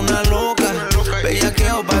coca, una loca.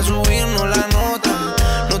 Bellaqueo pa' subirnos la nota.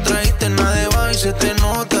 No trajiste nada de baile y se te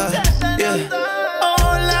nota. Yeah.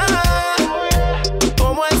 Hola,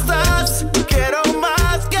 ¿cómo estás? Quiero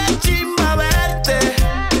más que chimba verte.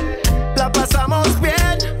 La pasamos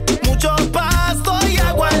bien, mucho pasto y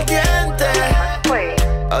aguardiente.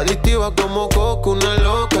 Adictiva como coca, una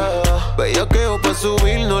loca. Bellaqueo pa'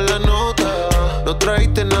 subirnos la nota. No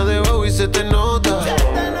trajiste nada de bajo y se te nota.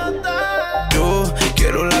 Yo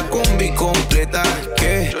quiero la combi completa.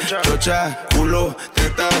 Que chocha, culo,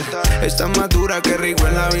 teta. Está más dura que rico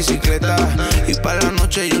en la bicicleta. Y para la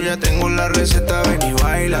noche yo ya tengo la receta. Ven y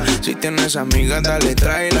baila. Si tienes amigas, dale,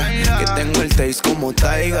 tráela. Que tengo el taste como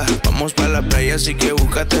Taiga. Vamos pa' la playa, así que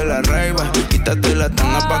búscate la raiva. Quítate la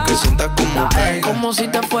tanga pa' que sientas como caiga. Como si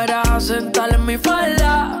te fueras a sentar en mi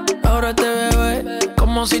falda. Ahora te bebé,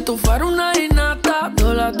 como si tú fueras una innata.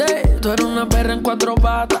 Tú eres una perra en cuatro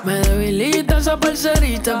patas. Me debilita esa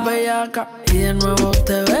parcerita bellaca. Y de nuevo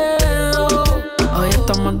te veo. Hoy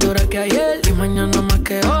estás más dura que ayer y mañana más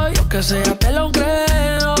que hoy. Lo que sea te lo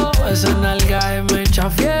creo. Esa nalga es me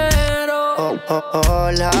chafiero.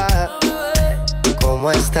 Hola,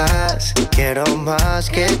 ¿cómo estás? Quiero más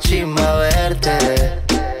que chimba verte.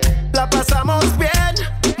 La pasamos bien,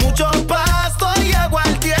 mucho pasto y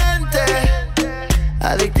aguardiente.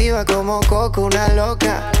 Adictiva como coco, una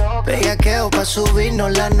loca. Bellaqueo pa'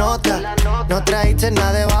 subirnos la nota. No trajiste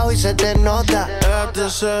nada debajo y se te nota.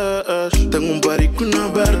 Tengo un perico y una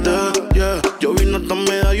verde, yeah. Yo vine hasta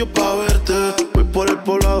medallo pa' verte. Voy por el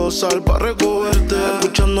poblado sal pa' recogerte.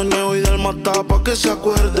 Escuchando Ñeo y del Mata pa' que se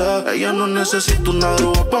acuerde. Ella no necesita una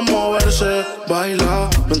droga pa' moverse. Baila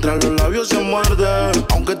mientras los labios se muerden.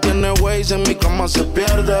 Aunque tiene ways en mi cama se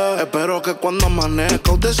pierde. Espero que cuando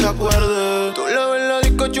amanezca usted se acuerde. Tú la ves en la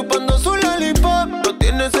disco chupando su lollipop. No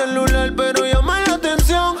tiene celular pero llama la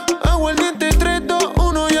atención. Aguardiente 3, 2,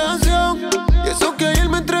 1 y acción. Y eso que ayer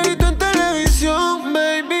me entrevistó en televisión.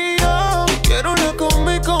 Baby, yo quiero una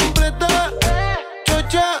combi completa.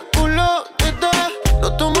 Chocha, culo, teta.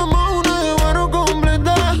 Nos tomamos una de guaro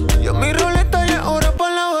completa. Yo mi roleta y ahora pa'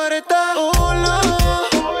 la vareta. Hola,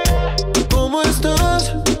 ¿cómo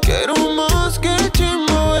estás? Quiero más que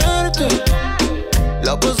chimba verte.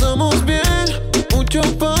 La pasamos bien, mucho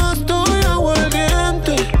pasto y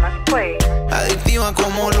aguardiente. Adictiva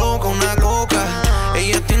como loca, una loca.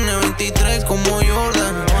 Ella tiene 23 como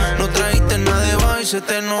Jordan. No trajiste nada de baile y se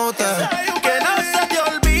te nota. Que no se te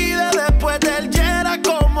olvide después del Yera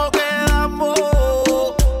cómo quedamos.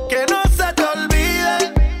 Que no se te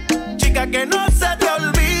olvide, chica, que no se te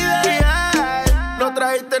olvide, yeah. No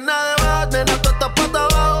trajiste nada de bajo, nena, tú estás pa'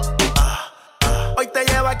 abajo. Hoy te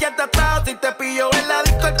llevo aquí al tratado. Si te pillo en la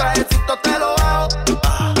disco, el trajecito te lo bajo.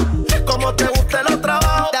 Como te guste los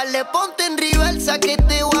trabajos. Dale, ponte en reversa que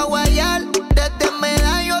te voy a guayar. Desde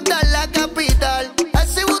Medallo hasta la capital.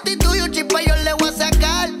 Ese booty tuyo, chispa, yo le voy a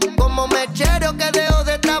sacar. Como mechero que dejo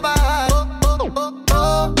de trabajar.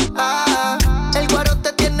 El guaro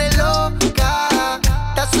te tiene loca.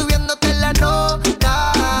 Está subiéndote la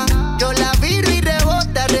nota. Yo la viro y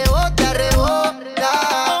rebota, rebota, rebota.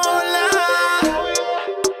 Hola,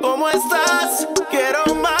 ¿cómo estás?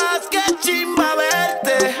 Quiero más que chimba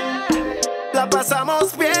verte. La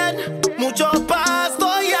pasamos bien, mucho pasto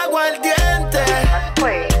y aguardiente.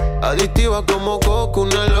 Adictiva como coca,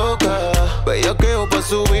 una loca. Bellaqueo pa'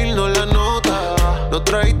 subirnos la nota. No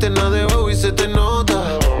trajiste nada de bajo y se te nota.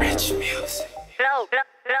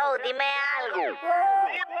 Bro, dime algo.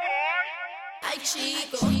 Ay,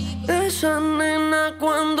 chico. Esa nena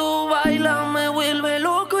cuando baila me vuelve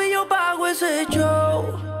loco y yo pago ese de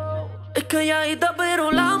show. Es calladita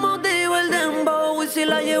pero la motivo el dembow. Y si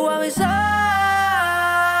la llevo a besar,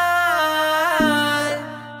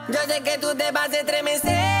 yo sé que tú te vas a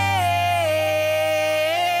estremecer.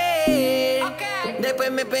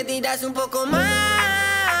 Después me pedirás un poco más.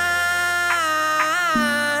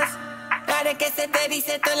 Haré que se te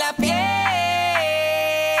erice toda la piel.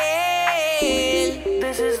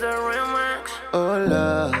 This is the remix.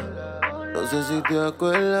 Hola, no sé si te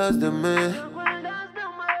acuerdas de mí.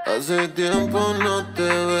 Hace tiempo no te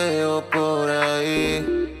veo por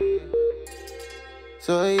ahí.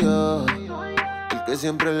 Soy yo, el que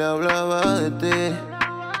siempre le hablaba de ti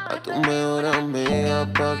a tu mejor amiga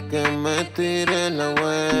pa' que me tire la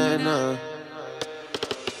buena.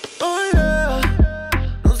 Hola,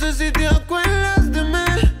 no sé si te acuerdas de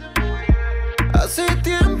mí. Hace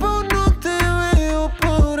tiempo no te veo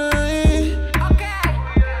por ahí.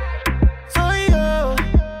 Soy yo,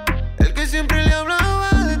 el que siempre le hablaba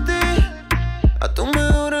de ti a tu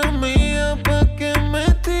mejor amiga pa' que me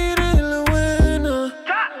tire la buena.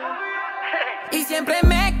 Y siempre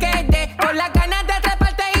me quedé con las ganas de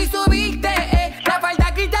atraparte y subirte. La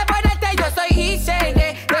falda quité por yo soy ICD.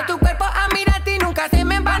 De tu cuerpo a mirarte y nunca se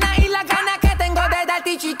me van a ir las ganas que tengo de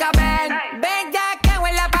darte, chica. Ven ya que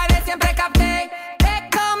en la pared siempre capté. Ven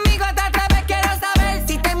conmigo, te atreves, quiero saber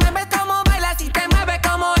si te mueves como bailas, si te mueves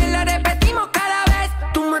como él. Lo repetimos cada vez.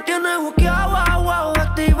 Tú me tienes buqueado, wow, wow,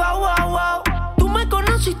 activa, wow, wow. Tú me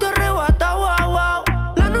conociste arrebata, wow, wow.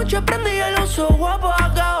 La noche prende y el oso guapo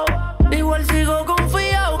apagado. Igual sigo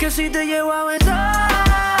confiado que si te llevo a besar,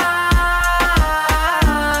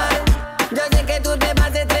 yo sé que tú te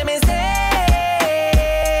vas a estremecer.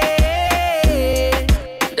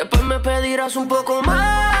 Después me pedirás un poco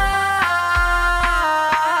más.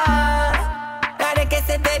 Haré que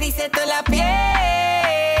se te erice toda la piel.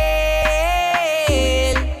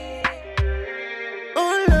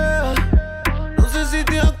 Hola, no sé si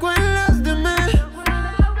te acuerdas de mí.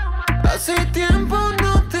 Hace tiempo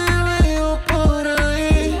no te veo por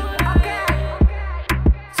ahí.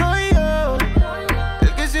 Soy yo,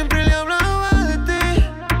 el que siempre le hablaba de ti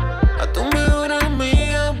a tu mejor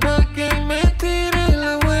amiga pa' que me tire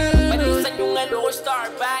la buena.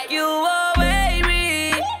 You, oh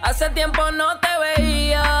baby, hace tiempo no te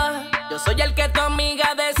veía. Yo soy el que tu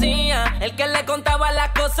amiga decía, el que le contaba las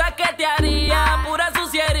cosas que te haría. Pura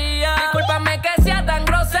suciería, discúlpame que sea tan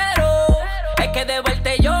grosero. Es que de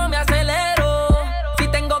verte yo me acelero. Si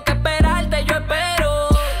tengo que esperarte yo espero.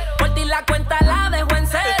 Por ti la cuenta la dejo en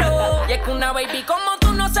cero. Y es que una baby como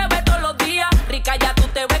tú no se ve todos los días. Rica ya tú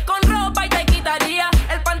te ves con ropa y te quitaría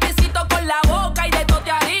el panticito con la boca y de todo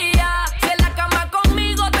te haría. Si en la cama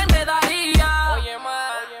conmigo te enredaría. Oye ma.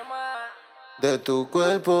 De tu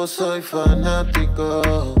cuerpo soy fanático.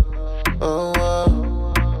 Oh,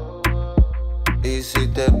 oh. Y si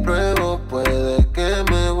te pruebo puede que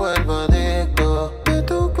me vuelva adicto. De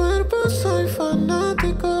tu cuerpo soy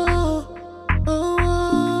fanático. Oh,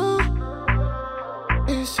 oh.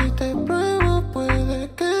 Y si te pruebo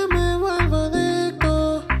puede que me vuelva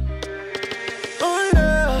adicto.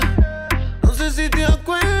 Hola, no sé si te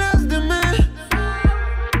acuerdas de mí.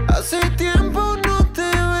 Hace tiempo no te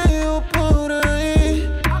veo por ahí.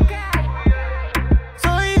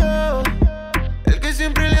 Soy yo, el que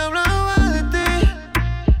siempre le hablaba de ti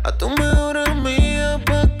a tu mejor amiga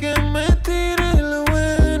pa' que me tire la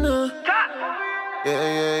buena. Yeah,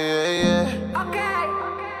 yeah, yeah, yeah.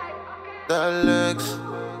 Dalex,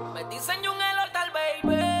 Me diseño un tal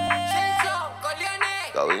baby.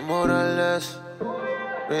 Gaby Morales,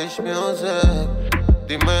 Rich Music,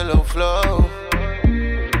 Dímelo Flow,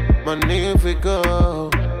 magnífico.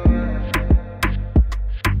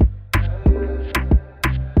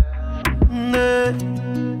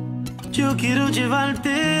 Yo quiero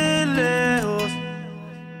llevarte lejos.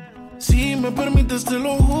 Si me permites te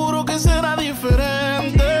lo juro que será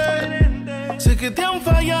diferente. Sé que te han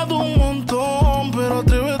fallado un montón, pero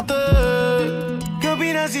atrévete. ¿Qué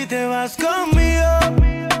opinas si te vas conmigo?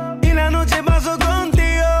 Y la noche paso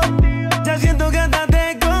contigo. Ya siento que hasta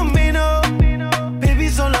te combino. Baby,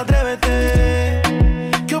 solo atrévete.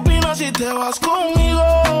 ¿Qué opinas si te vas conmigo?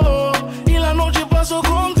 Y la noche paso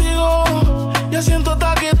contigo. Ya siento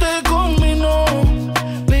hasta que te combino.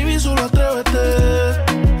 Baby, solo atrévete.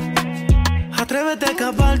 Atrévete a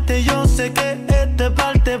escaparte. Yo sé que este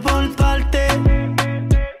parte por parte.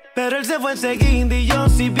 Pero él se fue enseguida y yo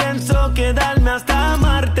sí pienso quedarme hasta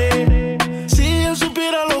Marte. Si él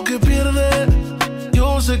supiera lo que pierde,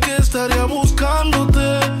 yo sé que estaría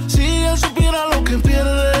buscándote. Si él supiera lo que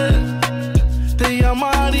pierde, te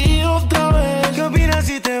llamaría otra vez. ¿Qué opinas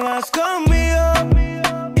si te vas conmigo?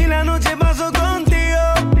 Y la noche paso contigo.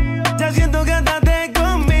 Ya siento que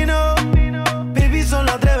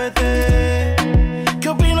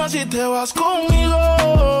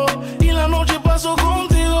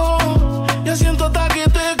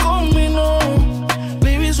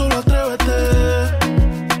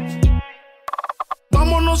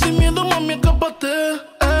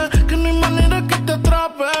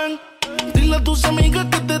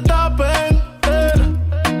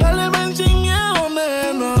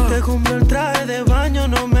te compré el traje de baño,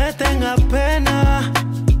 no me tengas pena.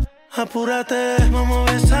 Apúrate, vamos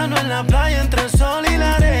a besarnos en la playa entre el sol y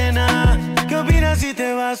la arena. ¿Qué opinas si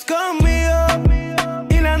te vas conmigo?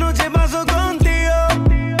 Y la noche paso contigo.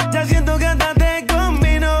 Ya siento que hasta te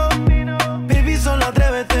combino. Baby, solo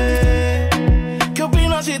atrévete. ¿Qué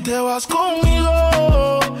opinas si te vas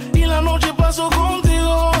conmigo? Y la noche paso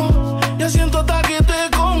contigo. Ya siento hasta que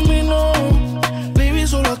te combino. Baby,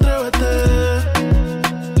 solo atrévete.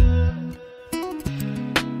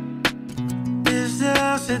 Desde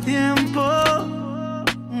hace tiempo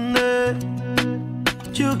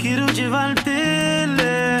yo quiero llevarte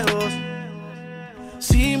lejos.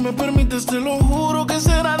 Si me permites te lo juro que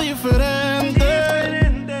será diferente.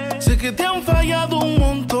 Sé que te han fallado un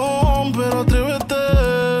montón, pero atrévete.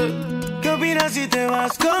 ¿Qué opinas si te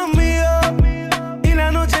vas conmigo? Y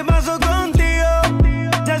la noche paso contigo.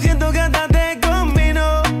 Ya siento que hasta te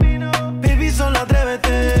combino. Baby, solo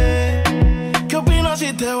atrévete. ¿Qué opinas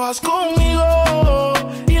si te vas conmigo?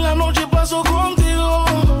 Y la noche paso contigo.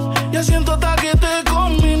 Ya siento hasta que te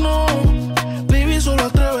combino. Baby, solo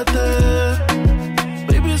atrévete.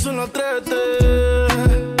 Baby, solo atrévete.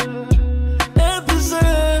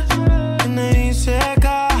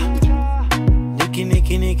 Seca,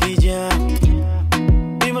 Nicky, ya.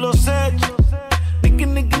 Dímelo, Sech. Nicky,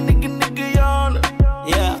 ya.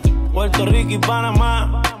 Yeah, Puerto Rico y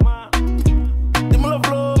Panamá. Dímelo,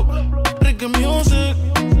 Flow. Ricky Music.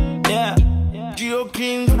 Yeah, Gio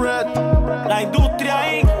King's Bread. La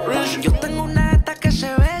industria Inc. Yo tengo una gata que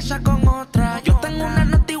se besa con otra. Yo tengo una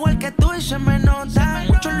nota igual que tú y se me nota.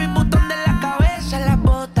 Mucho Louis Vuitton de la cabeza en las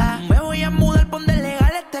botas. Me voy a mudar, ponte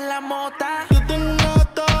legal, esta es la mota. Yo tengo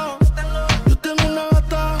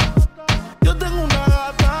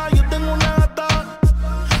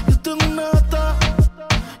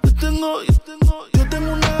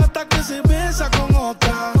una gata que se besa con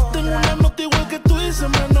otra. Tengo una nota igual que tú y se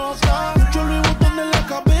me nota. Mucho Louis Vuitton en la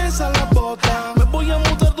cabeza, la bota. Me voy a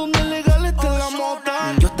mudar donde legal esté la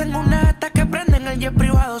mota. Yo tengo una gata que prende en el jet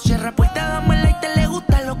privado. Cierra puerta, dame el light, le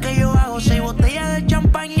gusta lo que yo hago. 6 botellas de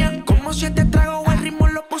champaña, como 7 tragos. El ritmo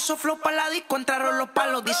lo puso flow pa' la disco, entraron los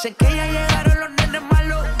palos. Dicen que ya llegaron los nenes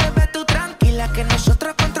malos. Bebé, tú tranquila que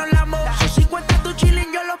nosotros controlamos. Son 50 tu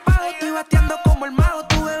chilling, yo lo pago. Estoy bateando como el mago.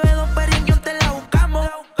 Tu bebé Don Periñón te la buscamos.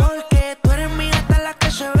 Porque tú eres mi gata la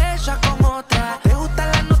que se besa con otra. Te gusta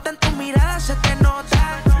la nota en tu mirada, se te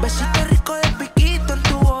nota. Besito rico de piquito en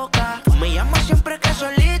tu boca. Tú me llamas siempre que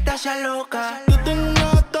solita se aloca. Yo tengo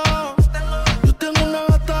una gata. Yo tengo una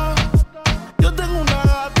gata. Yo tengo una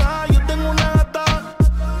gata. Yo tengo una gata.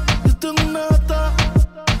 Yo tengo una gata.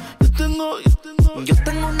 Yo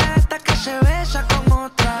tengo una gata que se besa con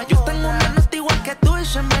otra. Yo tengo una nota igual que tú y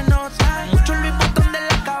se me nota. Mucho Louis Vuitton de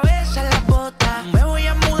la cabeza en las botas. Me voy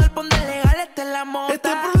a mudar, ponte legal, esta es la mota. Este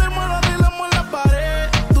problema lo arreglamos en la pared,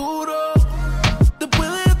 duro.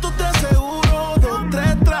 Después de esto te aseguro 2,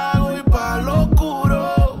 3 tragos y pa' lo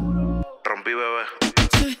oscuro. Rompí, bebé.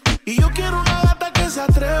 Sí, y yo quiero una gata que se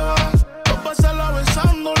atreva. Pa' pasarla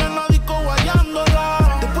besándola en la disco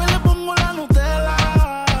guayándola. Después le pongo la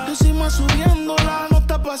Nutella. Encima subiéndola, no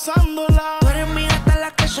está pasándola. Tú eres mi gata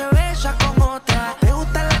la que se besa con otra. Te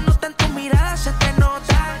gusta la nota en tu mirada, se te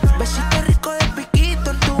nota. Besito rico de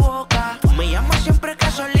piquito en tu boca. Tú me llamas siempre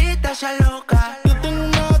que solita se aloca. Yo tengo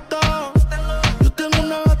una gata. Yo tengo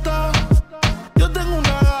una gata. Yo tengo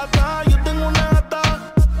una gata. Yo tengo una gata.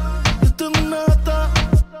 Yo tengo una gata.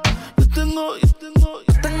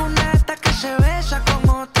 Yo tengo una gata que se besa con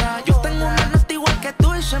otra. Yo tengo una nota igual que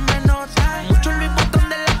tú y se me nota. Mucho Louis Vuitton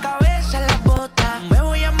de la cabeza en las botas. Me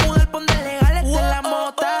voy a mudar, ponte legal, esta es la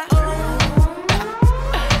mota.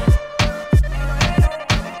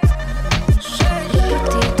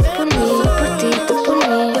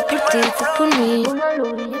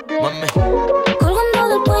 Colgando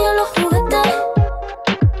del cuello los juguetes,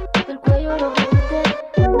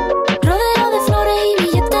 rodeado de flores y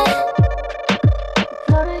billetes.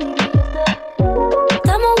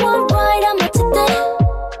 Estamos worldwide a machete.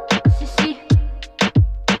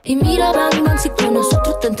 Y mira, bang, bang, si con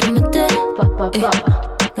nosotros te entrometes.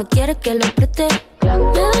 No quieres que lo preste. Me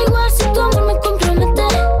da igual si tu amor me compromete.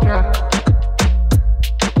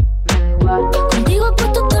 Contigo he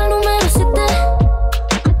puesto hasta el número 7.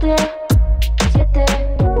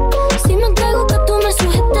 Si me entrego que tú me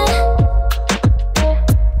sujetes.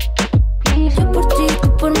 Yo por ti,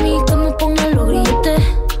 tú por mí, que me pongan los grilletes.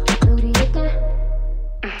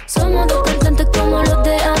 Somos dos cantantes como los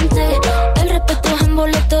de antes. El respeto es en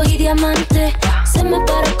boletos y diamantes. Se me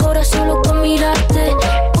para el corazón solo con mirarte.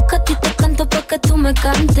 Porque a ti te canto pa' que tú me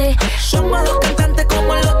cantes. Somos dos cantantes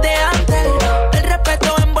como los de antes. El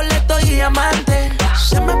respeto en boletos y diamantes.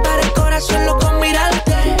 Se me para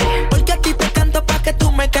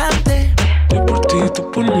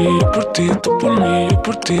ti, tú por mí, yo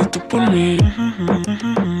por ti, tú por mí.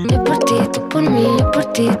 Yo por ti, tú por mí, yo por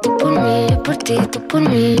ti, tú por mí, yo por ti, tú por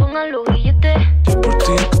mí. Póngalo billete. Yo por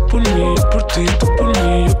ti, tú por mí, yo por ti, tú por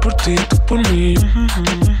mí, yo por ti, tú por mí.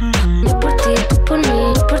 Yo por ti, tú por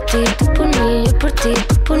mí, yo por ti, tú por mí, yo por ti,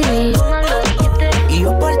 tú por mí. Póngalo billete. Y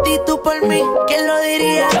yo por ti, tú por mí, ¿quién lo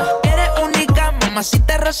diría? Eres única,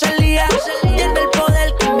 mamacita Rosalía. Tiene el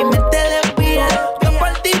poder que mi mente desvía. Yo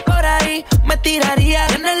por ti por ahí me tiraría.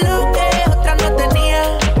 Tienes lo que otra no tenía.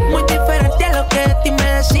 Muy diferente a lo que de ti me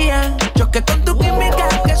decían. Choque con tu química,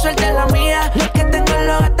 que suelte la mía. Lo que tengo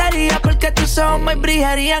lo gastaría porque tus ojos me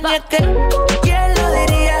brillarían. Y es que, ¿quién lo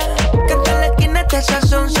diría? Que en la esquina este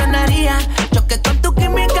sazón sonaría. Choque con tu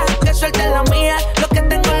química, que suelte la mía. Lo que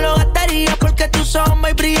tengo lo gastaría porque tus ojos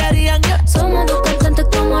me brillarían. Somos dos cantantes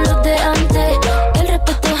como los de antes. El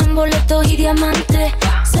respeto es en boletos y diamantes.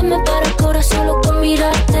 Se me para el corazón solo con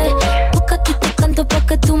mirarte. Porque a ti te canto pa'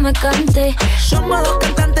 que tú me cantes. Somos dos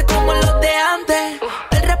cantantes como los de antes.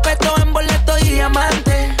 El respeto en boletos y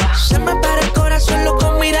diamantes. Se me para el corazón solo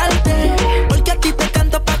con mirarte. Porque a ti te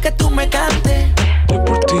canto pa' que tú me cantes. Yo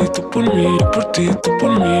por ti, tú por mí, yo por ti, tú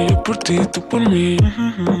por mí, yo por ti, tú por mí.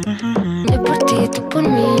 Yo por ti, tú por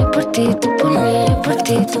mí, yo por ti, tú por mí, yo por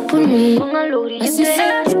ti, tú por mí. Póngalo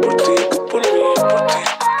brillante. Yo por ti, tú por mí, yo por ti.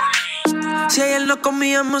 Si ayer nos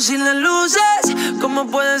comíamos sin las luces, ¿cómo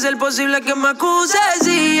puede ser posible que me acuses?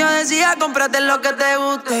 Si yo decía cómprate lo que te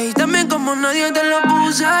guste y también como nadie te lo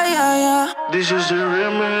puse, yeah. This is the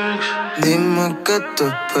remix. Dime qué tú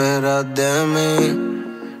esperas de mí.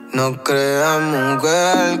 No creas,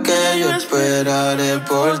 mujer, que yo esperaré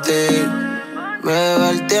por ti. Me va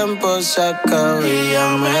el tiempo, se acaba y ya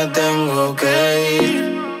me tengo que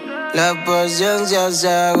ir. La paciencia se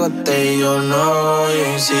agota y yo no voy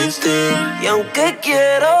a insistir. Y aunque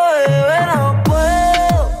quiero beber, no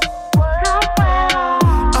puedo.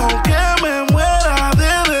 Aunque me muera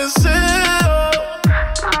de deseo,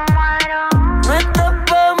 No estás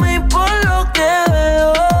pa' mí por lo que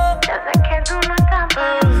veo. Yo sé que tú no estás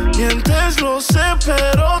para mí. mientes lo sé,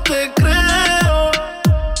 pero te creo.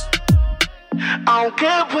 Aunque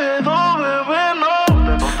puedo beber,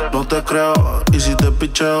 no te creo. Y si te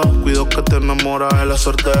picheo, cuido que te enamoras de la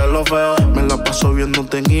suerte de los feos. Me la paso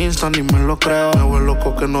viéndote en Insta, ni me lo creo. Me vuelvo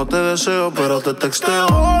loco que no te deseo, pero te texteo.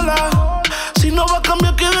 Hola, si no va a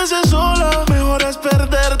cambiar, quédese sola. Mejor es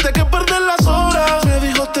perderte que perder las horas. Me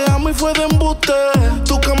dijo te amo y fue de embuste.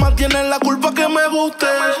 Tu cama tiene la culpa que me guste.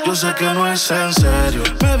 Yo sé que no es en serio.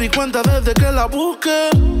 Me di cuenta desde que la busqué.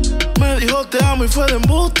 Me dijo te amo y fue de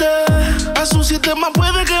embuste. A su sistema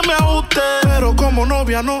puede que me ajuste, pero como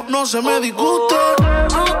novia no se me disguste.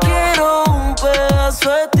 No quiero un pedazo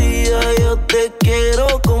de ti, yo te quiero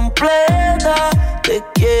completa. Te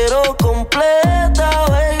quiero completa,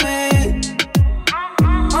 baby.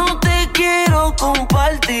 No te quiero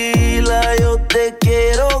compartirla, yo te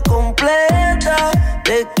quiero completa.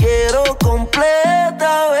 Te quiero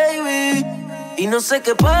completa, baby. Y no sé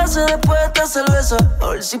qué pasa después de esta cerveza. A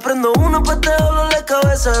ver si prendo uno pa' este dolor de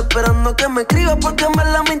cabeza. Esperando que me escribas porque en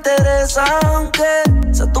verdad me interesa. Aunque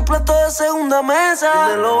sea tu plato de segunda mesa.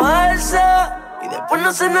 Dímelo Barça y después no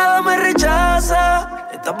hace nada, me rechaza.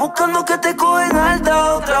 Estás buscando que te cogen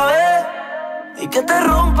alta otra vez y que te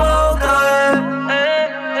rompa otra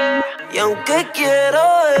vez. Y aunque quiero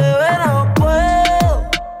beber, no puedo.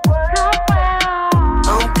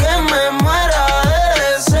 Aunque me muera de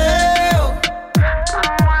deseo.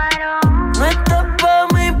 No estás pa'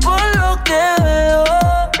 mí por lo que veo.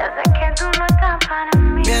 Yo sé que tú no estás para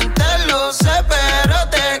mí. Mientes lo sé, pero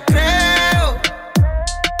te creo.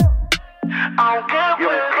 Aunque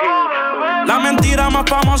puedo beber. La mentira más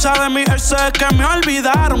famosa de mi ex es que me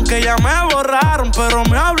olvidaron, que ya me borraron, pero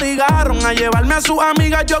me obligaron a llevarme a sus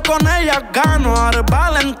amigas, yo con ellas gano. Ahora es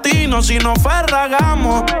Valentino, si no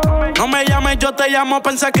ferragamos. No me llames, yo te llamo,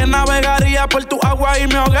 pensé que navegaría por tu agua y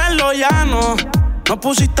me ahogué en lo llano. No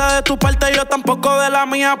pusiste de tu parte, yo tampoco de la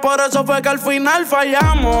mía, por eso fue que al final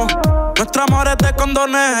fallamos. Nuestro amor es de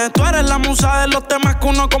condones, tú eres la musa de los temas que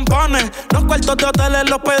uno compone. Los cuartos de hoteles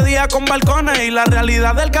los pedía con balcones y la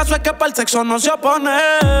realidad del caso es que para el sexo no se opone.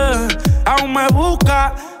 Aún me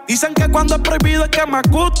busca, dicen que cuando es prohibido es que me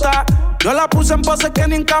gusta. Yo la puse en pose que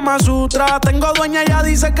ni en Kama Sutra. Tengo dueña, ella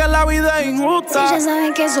dice que la vida es injusta. Ella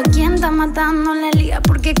sabe que soy quien está matando la liga.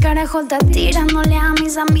 Porque carajo está tirándole a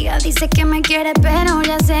mis amigas. Dice que me quiere pero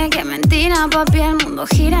ya sé que es mentira. Papi, el mundo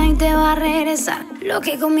gira y te va a regresar. Lo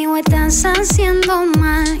que conmigo estás haciendo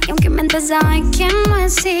mal. Y aunque mente sabe que no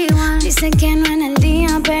es igual. Dice que no en el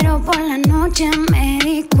día pero por la noche me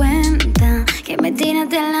di cuenta que me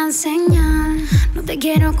tiraste la señal. No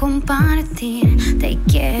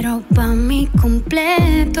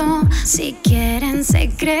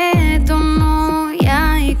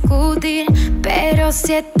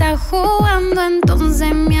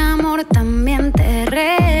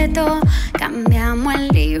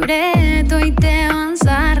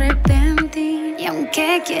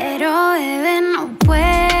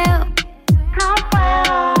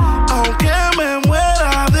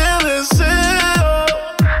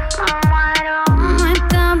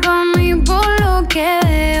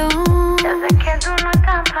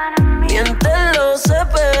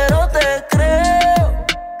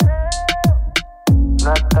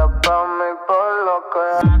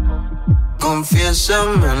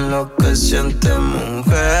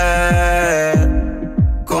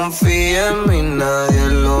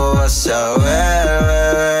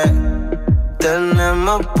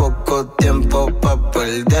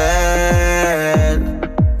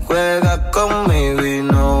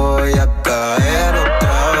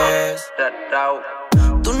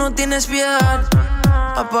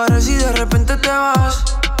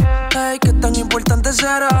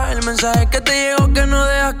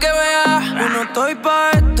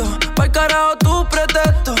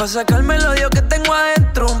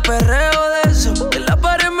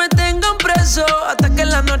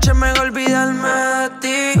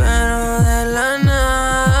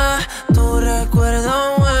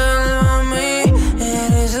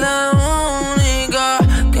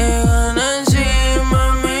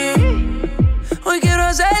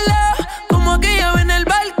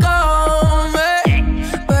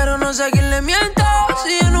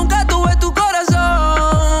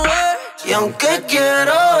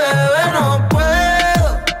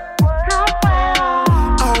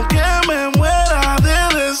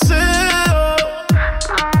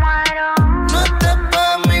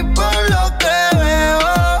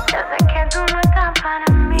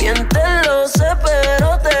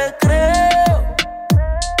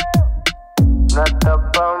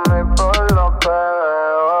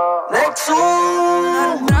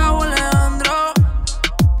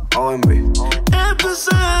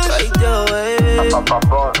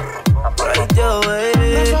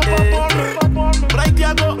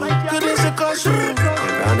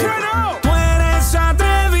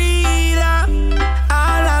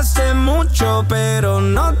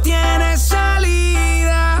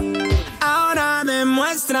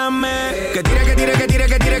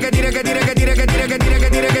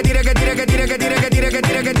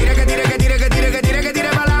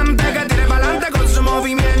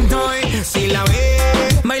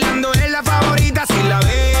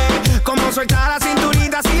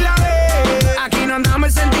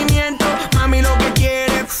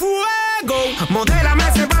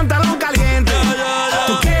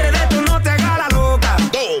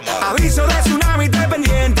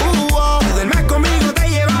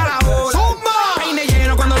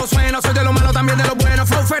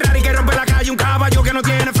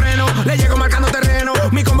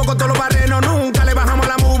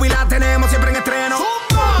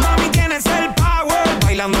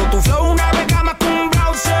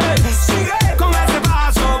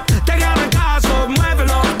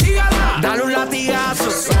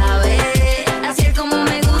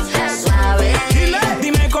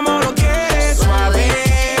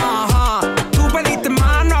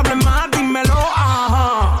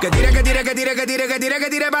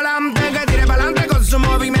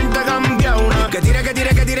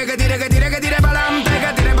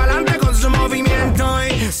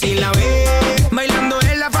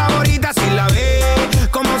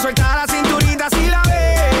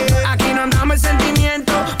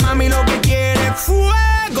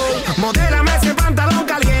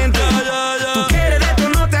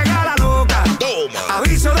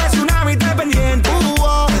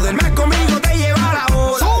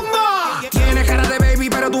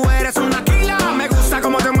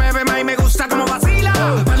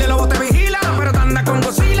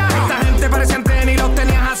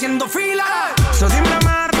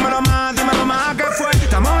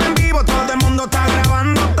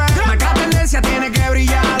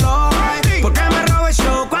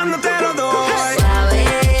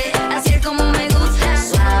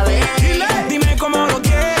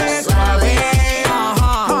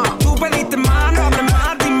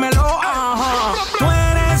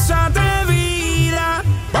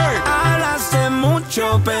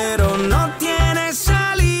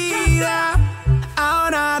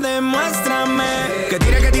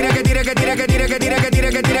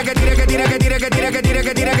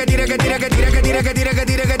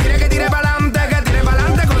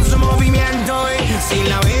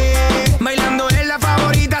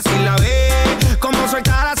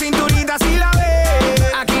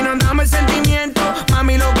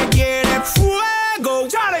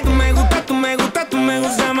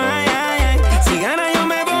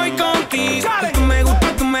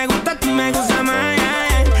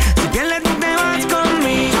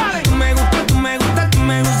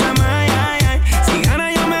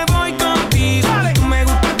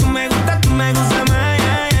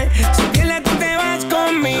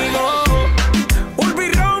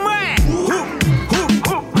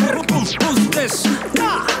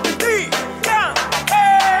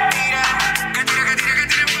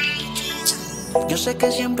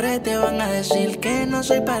que siempre te van a decir que no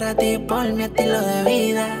soy para ti por mi estilo de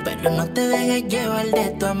vida. Pero no te dejes llevar de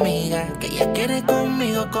tu amiga, que ella quiere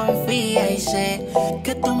conmigo, confía. Y sé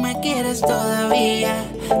que tú me quieres todavía,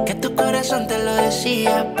 que tu corazón te lo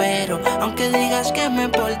decía. Pero aunque digas que me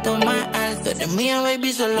porto mal, tú eres mía,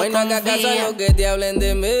 baby, solo confía. Bueno, haga caso a lo que te hablen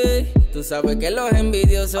de mí. Tú sabes que los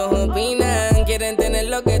envidiosos opinan, quieren tener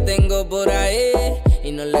lo que tengo por ahí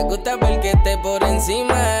y no les gusta ver que esté por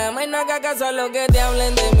encima. May, no haga caso a lo que te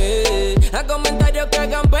hablen de mí, a comentarios que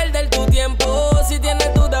hagan perder tu tiempo. Si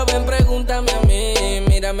tienes duda, ven, pregúntame a mí.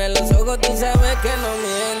 Mírame a los ojos, tú sabes que no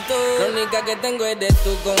miento. La única que tengo eres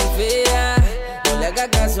tú, confía. No le hagas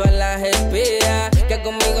caso a las espías, que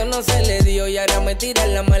conmigo no se le dio y ahora me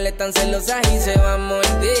tiran la mala, están celosas y se van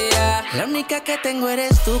mordidas. La única que tengo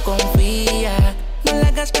eres tú, confía. No le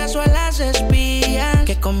hagas caso a las espías,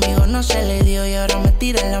 que conmigo no se le dio y ahora me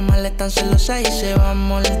tiran la mala, están celosas y se van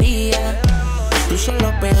mordidas. Tú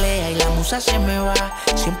solo peleas y la musa se me va.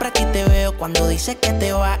 Siempre aquí te veo cuando dices que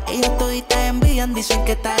te va. Ellos toditas envían, dicen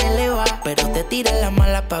que estás elevada, pero te tiran la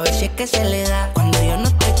mala pa' ver si es que se le da. Cuando yo no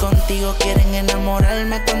estoy contigo quieren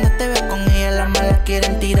enamorarme, cuando te veo con ella las malas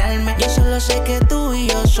quieren tirarme. Yo solo sé que tú y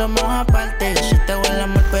yo somos aparte. Yo sí te hago el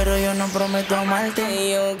amor pero yo no prometo amarte.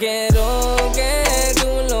 Y yo quiero que tú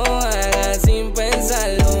lo hagas sin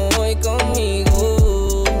pensarlo hoy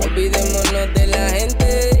conmigo. Olvidémonos de la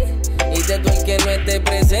gente y de tú el que no esté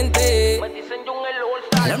presente.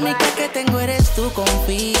 La única que tengo eres tú,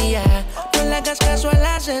 confía. No le hagas caso a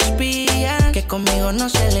las espías, que conmigo no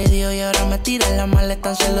se le dio y ahora me tiran la mala,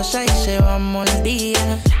 están celosas y se van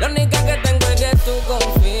mordidas. La única que tengo es que tú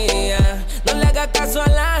confía. No le hagas caso a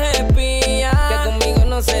las espías, que conmigo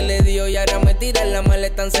no se le dio y ahora me tiran la mala,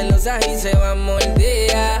 están celosas y se van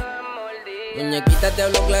mordidas. Muñequita, te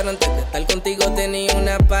hablo claro, antes de estar contigo tenía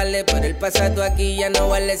una pale, pero el pasado aquí ya no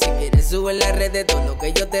vale. Si quieres sube en las redes todo lo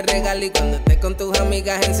que yo te regalo, y cuando estés con tus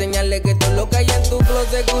amigas enseñarle que todo lo que hay en tu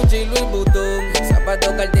closet Gucci, Louis Vuitton,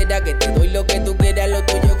 zapato, cartera, que te doy lo que tú quieras, lo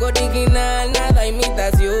tuyo es original, nada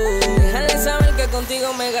imitación. Déjale saber que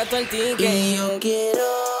contigo me gasto el ticket. Y yo quiero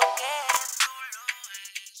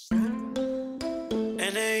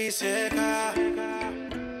N.I.C.K.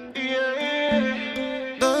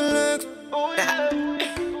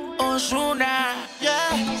 Ozuna,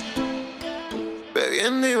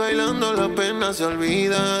 Bebiendo y bailando la pena se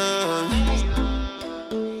olvida,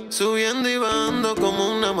 subiendo y bajando como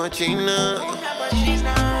una machina.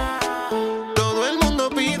 Todo el mundo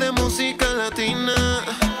pide música latina,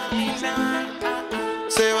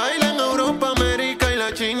 se baila en Europa, América y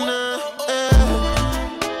la China.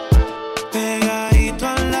 Pegadito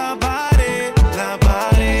a la pared,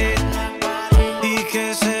 y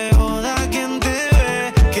que se joda quien te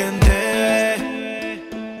ve, quien te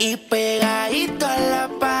ve. y pegadito a la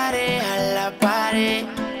pared,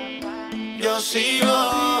 Yo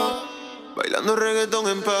sigo bailando reggaetón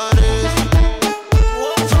en pares,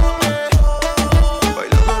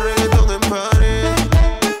 bailando reggaetón en pares.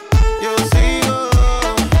 Yo sigo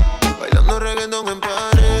bailando reggaetón en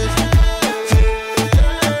pares,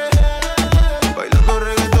 bailando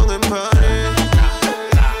reggaetón en pares.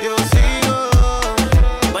 Yo sigo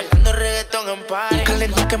bailando reggaetón en pared.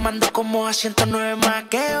 Calento quemando como a 109 más.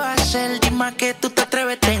 ¿Qué va a ser? Dime que tú te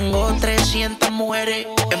atreves. Tengo 300 mujeres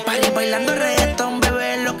en París bailando reggaetón,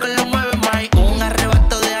 bebé, lo que lo mueve más. Un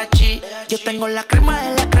arrebato de hachi. Yo tengo la crema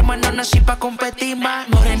de la crema, no nací pa' competir más.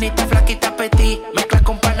 Morenita, flaquita, petit, mezcla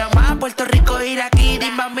con Panamá, Puerto Rico, Iraquí.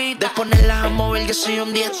 Dime a mí, de ponerlas a mover yo soy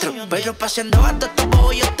un diestro, pero paseando a todo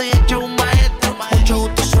bobo yo estoy hecho un maestro. Mucho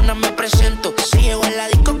gusto, suena, me presento. Si llego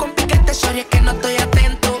al disco con piquete, sorry es que no estoy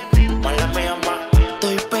atento. Mala mía, ma.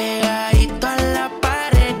 Estoy pegadito a la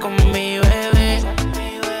pared con mi bebé,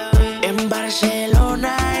 en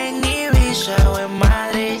Barcelona, en Ibiza o en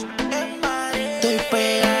Madrid. Estoy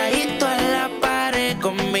pegadito a la pared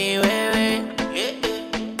con mi bebé,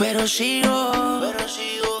 pero sigo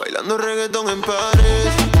bailando reggaetón en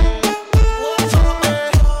pares,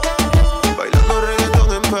 bailando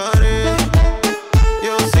reggaetón en pares.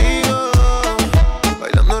 Yo sigo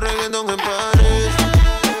bailando reggaetón en pares,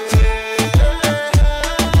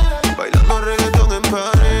 bailando reggaetón en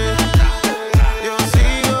pares. Yo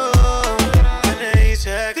sigo.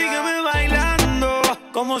 Sígueme bailando,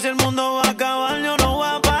 como si el mundo va a acabar, yo no voy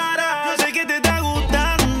a parar. Yo sé que te está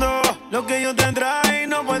gustando lo que yo te trae y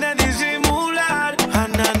no puedes disimular.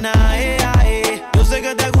 Yo sé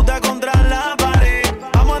que te gusta contra la pared.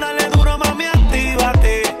 Vamos a darle duro, mami,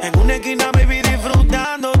 actívate. En una esquina, baby,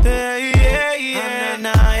 disfrutándote.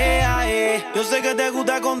 Yo sé que te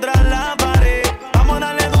gusta contra la pared. Vamos a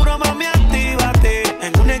darle duro, mami, actívate.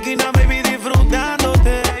 En una esquina, baby,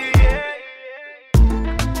 disfrutándote.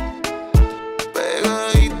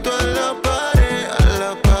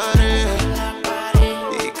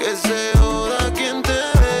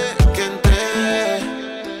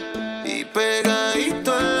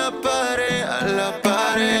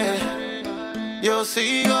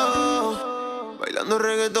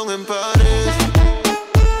 reggaetón en pares.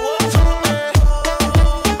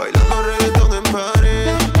 Bailando reggaetón en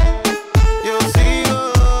pares. Yo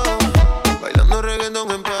sigo bailando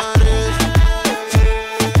reggaetón en pares.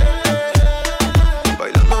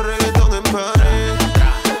 Bailando reggaetón en pares.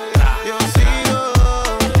 Yo sigo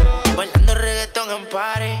bailando reggaetón en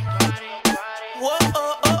pares. Whoa,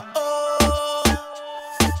 oh, oh, oh.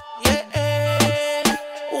 Yeah.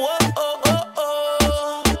 Whoa, oh, oh,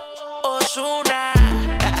 oh. Ozuna.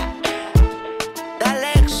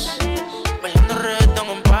 Dalex. Bailando reggaetón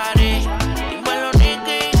en pares. Dímelo,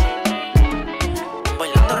 Nicky.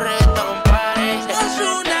 Bailando reggaetón en pares.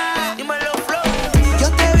 Ozuna. Dímelo, Flow. Yo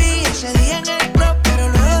te vi ese día en el club, pero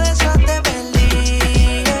luego de eso te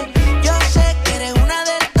perdí. Yo sé que eres una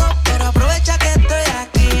del top, pero aprovecha que estoy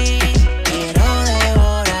aquí. Quiero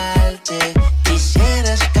devorarte,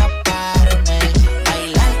 quisiera escaparme,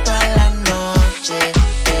 bailar toda la noche,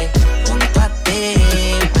 junto a ti,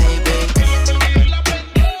 baby.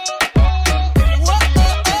 Whoa,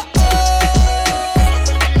 oh, oh, oh.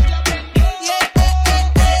 Yeah,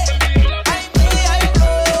 ay, mi, ay,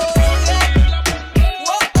 oh, yeah.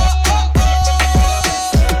 Whoa, oh, oh, oh.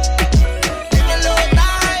 Dímelo,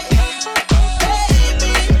 night,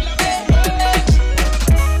 baby.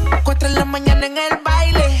 4 de la mañana en el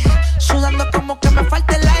baile, sudando como que me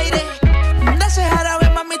falta el aire. De ese jarabe,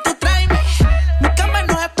 mami, tú tráeme. Mi cama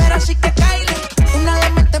no espera, así que caile. Una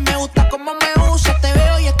demente me gusta como me usa. Te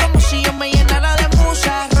veo y es como si yo me llenara de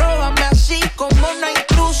musa. Róbame así como una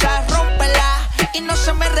intrusa. Rómpela y no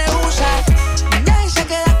se me rehúsa. Ya se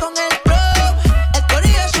queda con el pro. El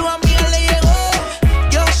corillo de su amiga le llegó.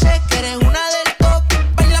 Yo sé que eres una del top.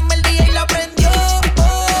 Bailame el día y la prendió.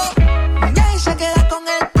 Ya se queda con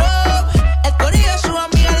el pro. El corillo de su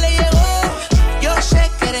amiga le llegó. Yo sé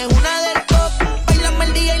que eres una del top. Bailame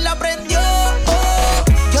el día y la prendió.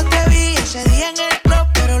 Yo te vi ese día en el club,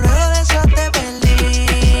 pero luego de eso te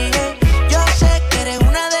perdí. Yo sé que eres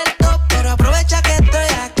una del top, pero aprovecha que estoy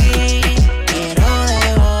aquí. Quiero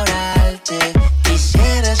devorarte,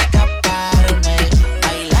 quisiera escaparme,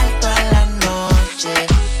 bailar toda la noche,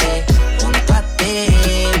 junto a ti,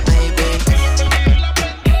 baby.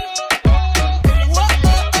 Whoa,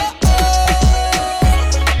 oh, oh, oh.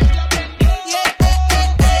 Yeah,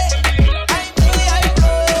 ay, mi, ay,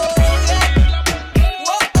 oh, yeah.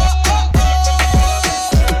 Whoa, oh, oh, oh.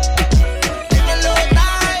 Dímelo,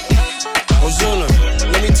 night. Ozuna,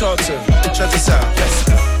 let me talk to her. Check this out.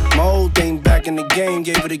 My old thing back in the game,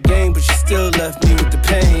 gave it a game, but she still left me with the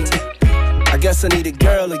pain. I guess I need a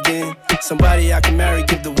girl again, somebody I can marry,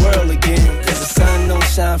 give the world again. Cause the sun don't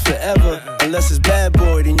shine forever, unless it's bad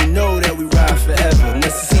boy, then you know that we ride forever.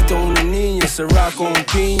 Necesito una niña, Ciroc con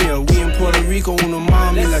piña. We in Puerto Rico, una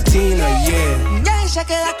mami latina, yeah. Ya se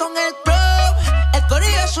queda con el pro. El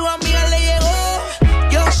corillo de su amiga le llegó.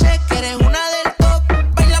 Yo sé que eres una del top.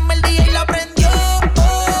 Bailame el día y la prendió.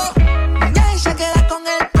 Ya se queda con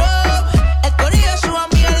el pro. El corillo de su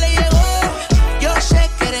amiga le llegó. Yo sé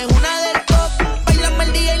que eres una del top. Bailame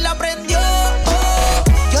el día y la prendió.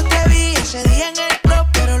 Yo te vi ese día en el club,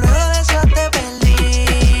 pero luego de eso te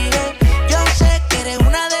perdí. Yo sé que eres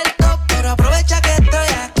una del top, pero aprovecha que estoy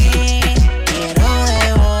aquí. Quiero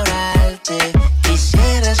devorarte,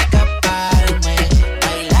 quisiera escaparme,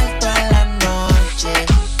 bailar toda la noche,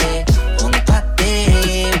 junto a ti,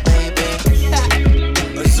 baby.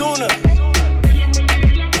 Ozuna,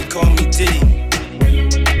 they call me Diddy.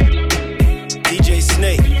 DJ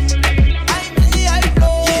Snake, Ay, mi, ay,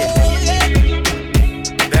 oh, yeah.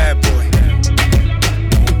 bad boy.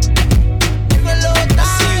 Dímelo, I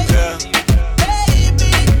see you, girl.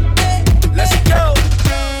 baby. Let's go.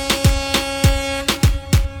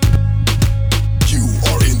 You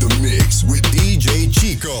are in the mix with DJ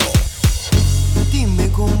Chico. Dime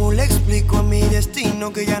cómo le explico a mi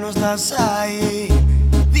destino que ya no estás ahí.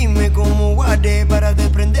 Dime cómo guardé para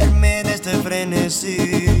desprenderme de este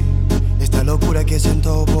frenesí. Esta locura que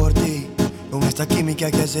siento por ti, con esta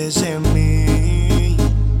química que haces en mí.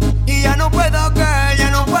 Y ya no puedo, girl,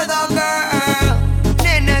 ya no puedo, girl.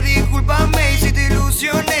 Nena, discúlpame si te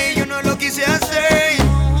ilusioné, yo no lo quise hacer.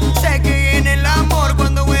 Sé que en el amor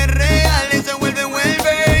cuando es real se vuelve.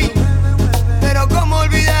 Pero cómo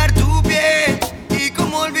olvidar tu piel y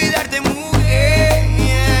cómo olvidarte, mujer.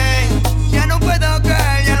 Ya no puedo,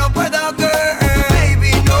 girl, ya no puedo, girl.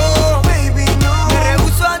 Baby, no, me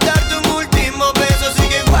rehúso a darte un último beso, así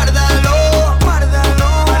que guárdalo,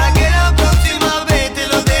 para que la próxima vez te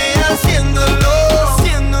lo dé haciéndolo.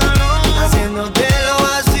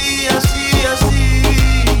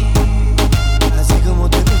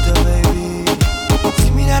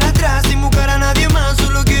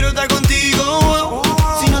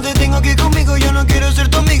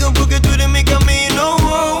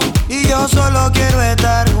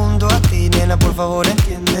 favor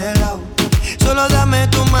entiéndelo. Solo dame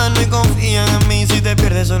tu mano y confía en mí. Si te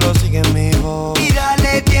pierdes solo sigue mi voz. Y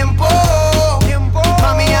dale tiempo,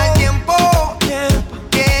 mami, al tiempo.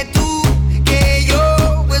 Que tú, que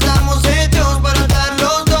yo, pues estamos hechos para estar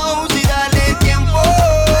los dos. Y dale tiempo,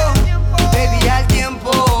 baby, al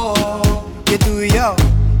tiempo. Que tú y yo,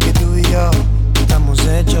 estamos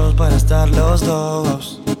hechos para estar los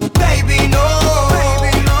dos. Baby, no,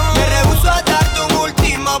 me rehúso a darte un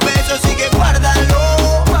último beso, así que guárdalo.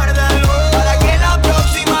 Para que la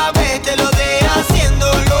próxima vez te lo dé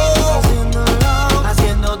haciéndolo.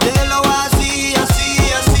 Haciéndotelo así.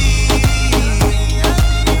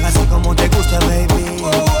 Así como te gusta, baby.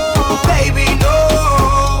 Baby, no,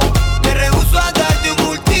 me rehúso a darte un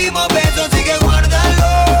último beso, así que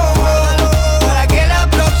guárdalo. Para que la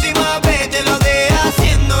próxima vez te lo dé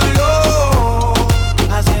haciéndolo.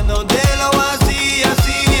 Haciéndotelo así.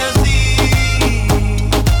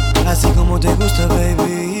 Así como te gusta, baby.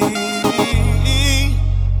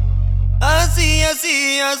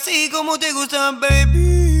 Así como te gusta,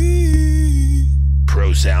 baby.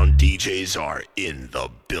 Pro Sound DJs are in the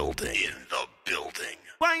building.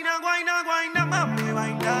 Guayna, mami,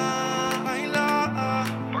 baila.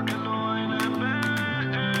 Pa' que lo baile,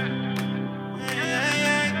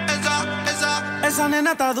 esa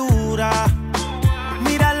nena está dura.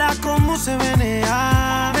 Mírala cómo se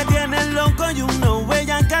menea. Me tiene loco, you know,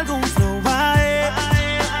 ella que algún flow va.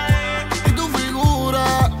 Y tu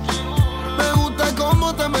figura, me gusta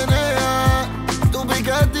cómo te menea. Tu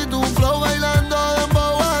piquete y tu flow bailando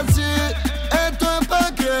dembow así. Esto es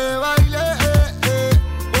pa' que baile,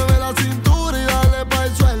 mueve la cintura y dale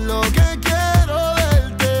pa'l suelo. Que quiero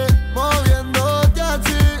verte moviéndote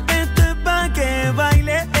así. Esto es pa' que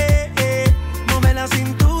baile, mueve la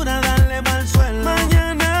cintura, dale pa'l suelo.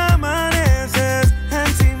 Mañana amaneces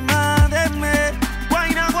encima de mí.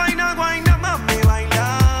 Guayna, mami, baila.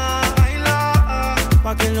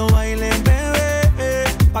 Pa' que lo bailen, bebé,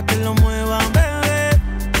 pa' que lo muevan, bebé.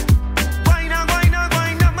 Guayna,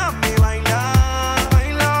 mami, baila.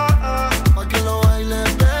 Pa' que lo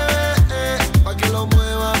bailen, bebé, pa' que lo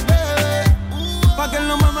muevan, bebé. Pa' que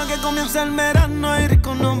lo muevan, que comienza el verano y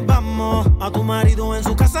rico nos vamos. A tu marido en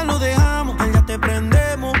su casa lo dejamos. Allá te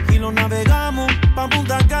prendemos y lo navegamos. Pa'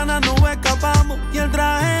 Punta Cana no escapamos. Y el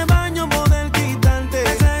traje de baño poder quitarte.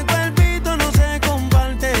 Ese cuerpito no se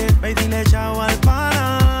comparte. Ve y dile chao al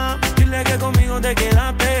pana. Dile que conmigo te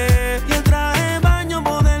quedaste. Y el traje de baño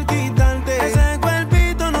poder quitarte. Ese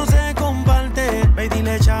cuerpito no se comparte. Ve y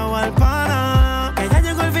dile chao al pana. Que ya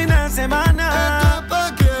llegó el fin de semana. Esto es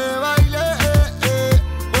pa' que baile,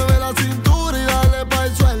 mueve la cintura y dale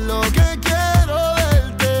pa'l suelo. Que quiero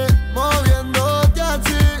verte moviéndote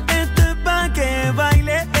así. Esto es pa' que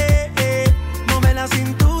baile, mueve la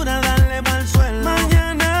cintura, dale pa'l suelo.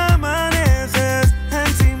 Mañana amaneces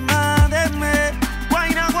encima de mí.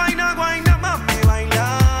 Guayna, mami, baila.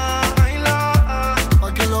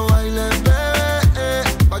 Pa' que lo bailen, bebé,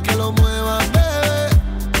 pa' que lo muevan, bebé.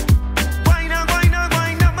 Guayna,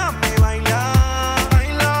 mami, baila.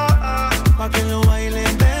 Pa' que lo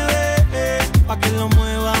bailen, bebé, pa' que lo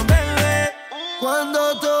muevan, bebé.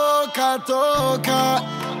 Cuando toca,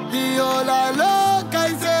 dio la loca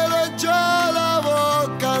y se le echó la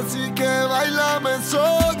boca. Así que baila, me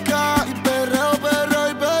soca. Y perreo,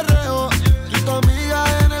 y perreo. Y tu amiga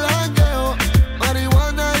en el jangueo.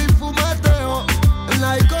 Marihuana y fumeteo. El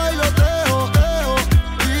alcohol y lo dejo.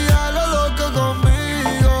 Y a lo loco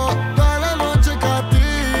conmigo. Toda la noche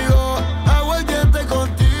castigo. Hago el diente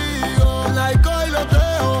contigo. El alcohol y lo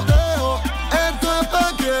dejo. Esto es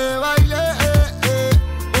pa' que baile,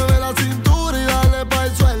 mueve la cintura y dale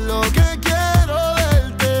pa'l suelo. Que quiero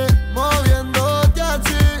verte moviéndote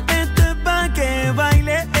así. Esto es pa' que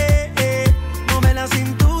baile, mueve la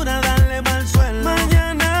cintura, dale pa'l suelo.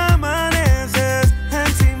 Mañana amaneces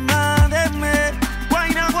encima de mí.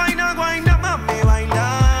 Guayna, mami, baila.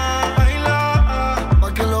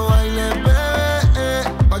 Pa' que lo bailen, bebé,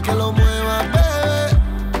 pa' que lo muevan, bebé.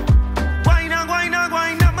 Guayna,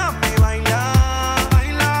 mami, baila.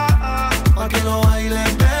 Pa' que lo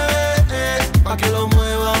bailen, bebé, pa' que lo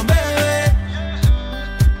muevan, bebé.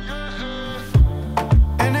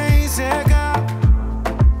 N.I.C.K.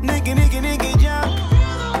 Nicky, ya.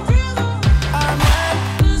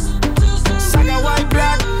 Saga White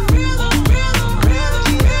Black.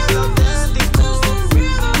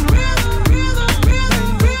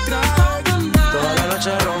 Toda la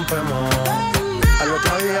noche rompemos, al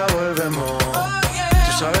otro día volvemos.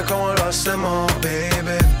 Tú sabes cómo lo hacemos,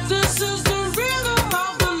 baby.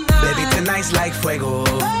 Baby, tonight's like fuego.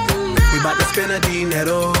 We bout to spend a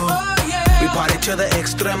dinero. We party to the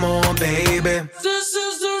extremo, baby. This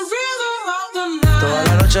is the rhythm of the night.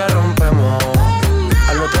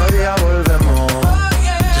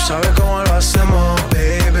 sabes cómo lo hacemos,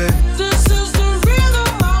 baby. This is the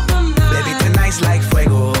rhythm of the night. Baby, tonight's like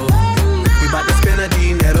fuego. We bout to spend the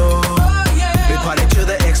dinero. We party to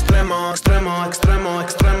the extremo, extremo, extremo,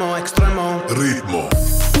 extremo, extremo. Ritmo.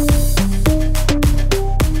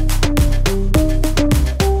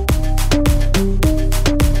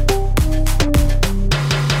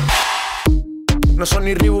 No son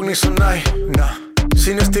ni Reebok ni Sonai, nah.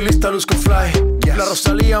 Sin estilista luzco fly, yes. La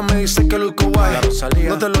Rosalía me dice que luzco guay.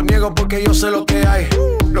 No te lo niego porque yo sé lo que hay.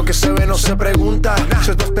 Lo que se ve no se pregunta, nah.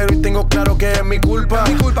 Si esto espero y tengo claro que es mi culpa.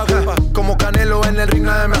 Mi culpa. Como Canelo en el ring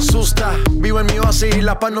nadie me asusta. Vivo en mi oasis y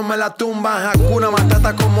la paz no me la tumba. Hakuna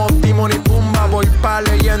Matata como Timon y Pumba. Voy pa'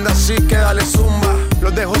 leyenda así que dale zumba.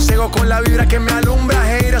 Los dejo ciego con la vibra que me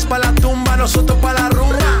alumbra. Heiras pa' la tumba, nosotros pa' la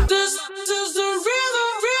rumba. This is the rhythm,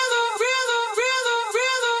 rhythm, rhythm, rhythm,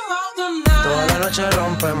 rhythm of the night. Toda la noche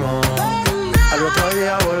rompemos, al otro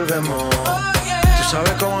día volvemos. Tú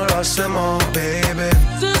sabes cómo lo hacemos, baby.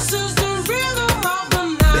 This is the rhythm of the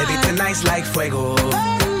night. Baby, tonight's like fuego.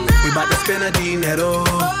 We bout to spend the dinero.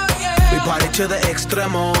 We party to the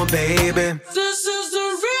extremo, baby. This is the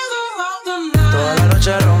rhythm of the night. Toda la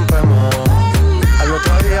noche rompemos, al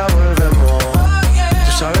otro día volvemos.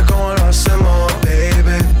 Tú sabes cómo lo hacemos,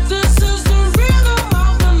 baby. This is the rhythm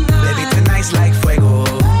of the night. Baby, tonight's like fuego.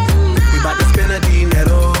 We bout to spend the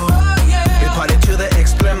dinero. We party to the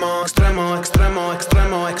extremo, extremo, extremo,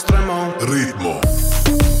 extremo, extremo. Ritmo.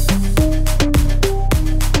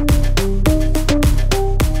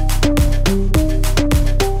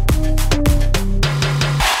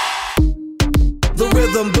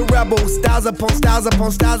 The rebel, styles upon styles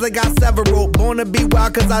upon styles, I got several. Born to be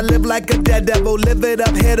wild cause I live like a dead devil. Live it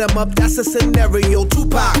up, hit 'em up, that's a scenario.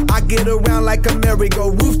 Tupac, I get around like a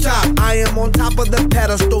merry-go. Rooftop, I am on top of the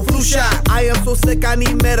pedestal. Flu shot, I am so sick I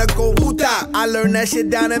need medical. Huta, I learned that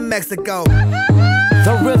shit down in Mexico.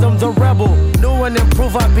 The rhythm, the rebel. New and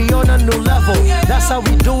improve, I be on a new level. That's how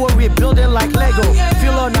we do it, we build it like Lego.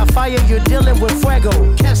 Feel on a fire, you're dealing with fuego.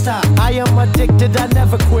 Can't stop, I am addicted, I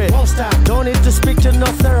never quit. Won't stop, don't need to speak to no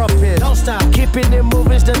therapist. Don't stop, keeping it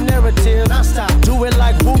moving's the narrative. Don't stop, do it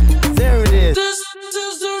like whoop, there it is. This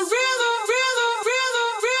is the rhythm, rhythm, rhythm,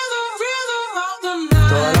 rhythm, rhythm of the night.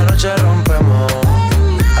 Toda la noche rompemos,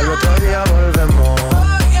 al otro día volvemos.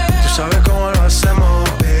 Tú sabes cómo lo hacemos,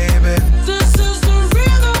 baby. This is the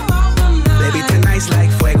rhythm of the night. Baby, tonight's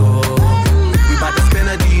like fuego. We bout to spend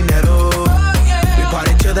the dinero. We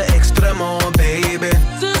party to the extremo, baby.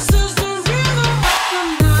 This is the rhythm of the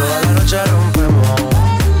night. Toda la noche rompemos,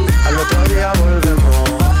 al otro día volvemos.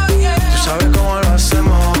 Tú sabes cómo lo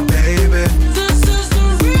hacemos, baby. This is the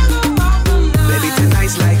rhythm of the night. Baby,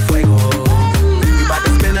 tonight's like fuego. We bout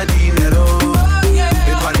to spend the dinero.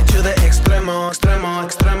 We party to the extremo, extremo,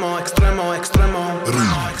 extremo, extremo, extremo.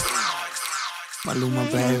 Maluma,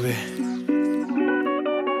 baby.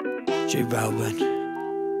 J Balvin.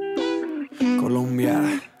 Colombia.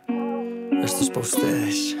 Esto es pa'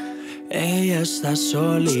 ustedes. Ella está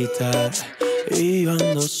solita y yo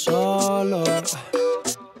ando solo.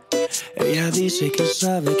 Ella dice que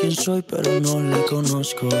sabe quién soy, pero no la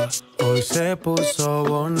conozco. Hoy se puso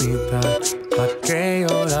bonita pa' que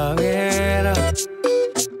yo la viera.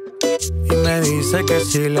 Y me dice que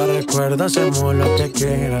si la recuerdo hacemos lo que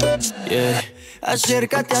quieras. Yeah.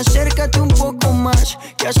 Acércate, acércate un poco más,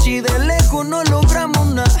 que así de lejos no logramos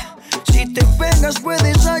nada. Si te pegas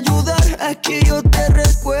puedes ayudar a que yo te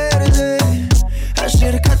recuerde.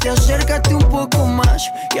 Acércate, acércate un poco más,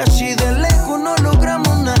 que así de lejos no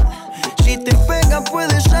logramos nada. Si te pegas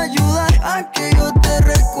puedes ayudar a que yo te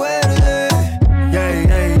recuerde. Yeah,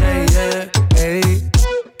 yeah, yeah, yeah, hey,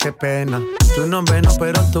 qué pena. Tu nombre no,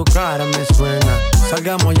 pero tu cara me suena.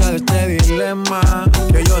 Salgamos ya de este dilema.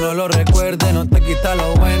 Que yo no lo recuerde, no te quita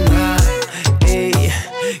lo buena. Ey,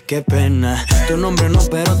 qué pena. Tu nombre no,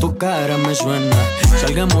 pero tu cara me suena.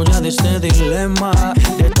 Salgamos ya de este dilema.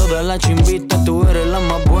 De todas las chimbitas, tú eres la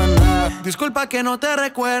más buena. Disculpa que no te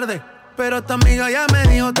recuerde, pero tu amiga ya me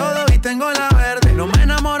dijo todo y tengo la verde. No me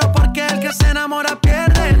enamoro porque el que se enamora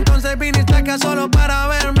pierde. Entonces viniste acá solo para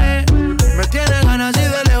verme. Me tienes ganas y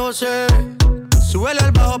de lejos sé. Súbele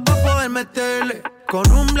al bajo pa' poder meterle. Con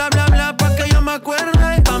un bla bla bla pa' que yo me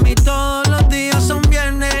acuerde. Pa' mí todos los días son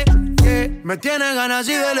viernes, yeah. Me tienes ganas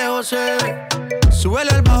y de lejos sé.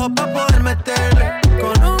 Súbele al bajo pa' poder meterle.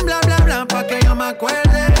 Con un bla bla bla pa' que yo me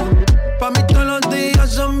acuerde. Pa' mí todos los días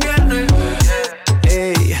son viernes.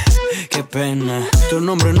 Ey, qué pena. Tu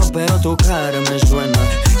nombre no, pero tu cara me suena.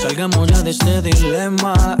 Salgamos ya de este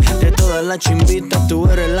dilema. De todas las chimbitas, tú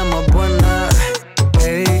eres la más buena.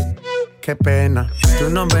 Ey, qué qué pena. Tu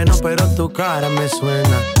nombre no, pero tu cara me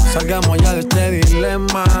suena. Salgamos ya de este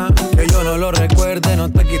dilema. Que yo no lo recuerde, no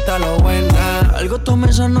te quita lo buena. Algo tomé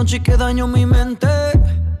esa noche y que dañó mi mente.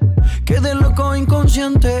 Quedé loco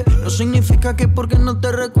inconsciente. No significa que porque no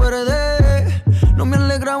te recuerde no me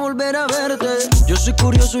alegra volver a verte. Yo soy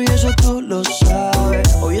curioso y eso tú lo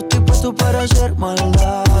sabes. Hoy estoy puesto para hacer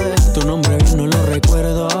maldades. Tu nombre bien no lo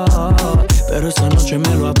recuerdo, pero esta noche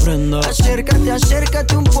me lo aprendo. Acércate,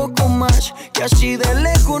 acércate un poco más, que así de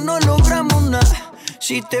lejos no logramos nada.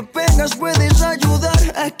 Si te pegas puedes ayudar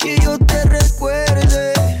a que yo te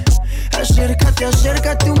recuerde. Acércate,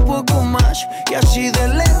 acércate un poco más, que así de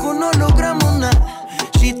lejos no logramos nada.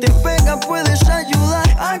 Si te pegas puedes ayudar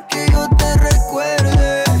a que yo te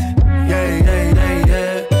recuerde.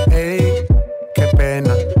 Ey, qué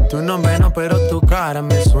pena. Tu nombre no, pero tu cara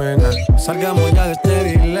me suena. Salgamos ya de este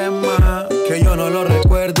dilema. Que yo no lo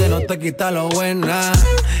recuerde, no te quita lo buena.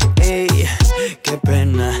 Ey, qué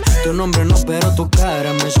pena. Tu nombre no, pero tu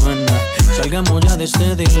cara me suena. Salgamos ya de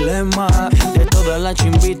este dilema. De todas las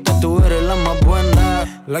chimbitas, tú eres la más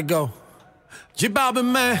buena. Let's go. G-Balvin,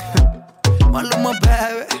 man. Maluma,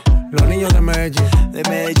 baby. Los niños de Medellín. De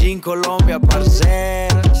Medellín, Colombia,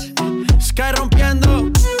 parceras. Sky rompiendo.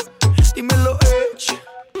 Dímelo,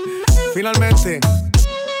 Finalmente,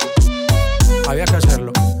 había que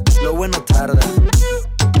hacerlo. Lo bueno tarda.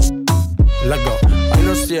 Let's go. Ahí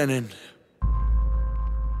los tienen.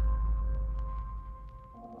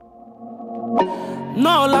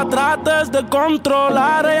 No la trates de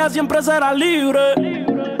controlar, ella siempre será libre.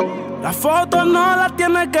 Las fotos no las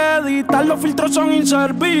tienes que editar, los filtros son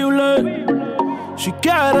inservibles. Si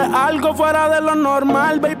quieres algo fuera de lo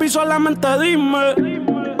normal, baby, solamente dime.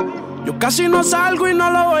 Yo casi no salgo y no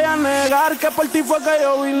lo voy a negar, que por ti fue que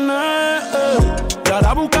yo vine. Y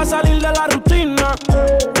ahora busca salir de la rutina,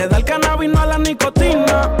 le da el cannabis, no a la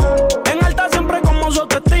nicotina. En alta siempre como su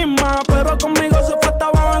autoestima, pero conmigo se fue hasta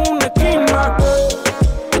abajo en una esquina.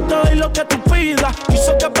 Yo te doy lo que tú pidas,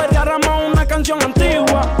 hizo que perreáramos una canción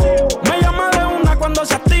antigua. Me llama de una cuando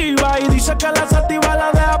se activa y dice que la sativa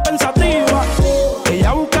la deja pensativa.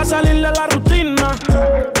 Ella busca salir de la rutina,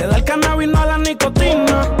 le da el cannabis, no a la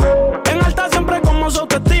nicotina. En alta siempre como su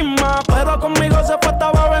autoestima, pero conmigo se fue hasta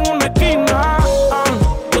abajo en una esquina.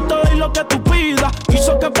 Yo te doy lo que tú pidas,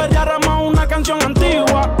 hizo que perreáramos una canción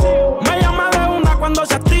antigua. Me llama de una cuando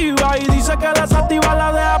se activa y dice que la sativa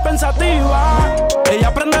la deja pensativa.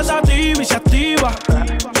 Ella prende sativa y se activa,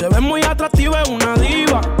 se ve muy atractiva, es una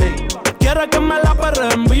diva. Quiere que me la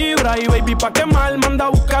perre en vibra y baby pa' quemar manda a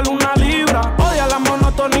buscarle una libra. Odia la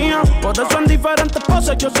monotonía, por eso en diferentes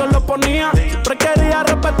poses yo se lo ponía. Siempre quería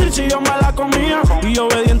repetir si yo me la comía y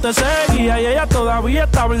obediente seguía y ella todavía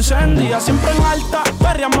estaba encendida. Siempre en alta,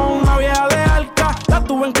 perreamos una vieja de arca. La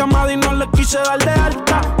tuve encamada y no le quise dar de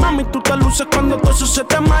alta. Mami, tú te luces cuando todo eso se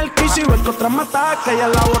te marca. Y si ves que otra me ataca, ella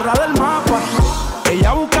la borra del mapa.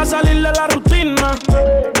 Ella busca salir de la rutina,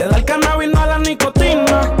 le da el cannabis, no a la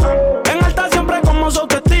nicotina. En alta siempre como su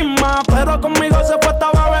autoestima, pero conmigo se fue hasta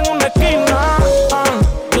abajo en una esquina.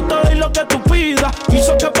 Yo te doy lo que tú pidas,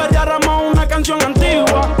 hizo que perreáramos una canción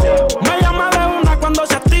antigua. Me llama de una cuando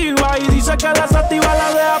se activa y dice que la sativa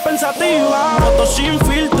la deja pensativa. Fotos sin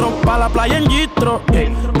filtro, pa' la playa en Gistro.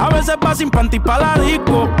 A veces va sin panty pa' la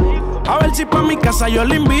disco. A ver si pa' mi casa yo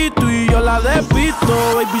la invito y yo la despisto.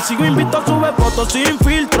 Baby, sigo invito, sube fotos sin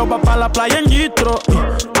filtro, va pa' la playa en Gistro.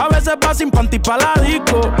 A veces va sin panty pa' la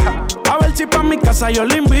disco. A ver si pa' mi casa yo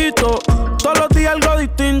la invito. Todos los días algo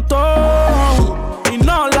distinto. Y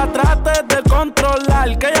no la trates de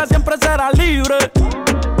controlar, que ella siempre será libre.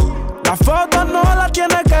 Las fotos no las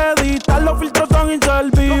tienes que editar, los filtros son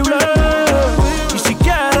inservibles. Y si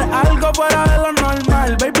quieres algo fuera de lo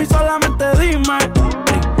normal, baby, solamente dime.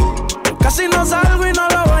 Casi no salgo y no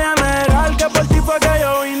lo voy a negar, que por ti fue que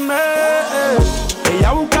yo vine.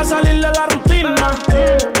 Ella busca salir de la rutina,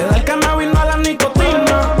 le da el cannabis, no a la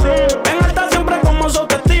nicotina. En alta siempre como su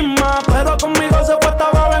autoestima, pero conmigo se fue hasta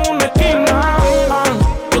abajo en una esquina.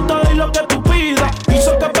 Yo te doy lo que tú pidas,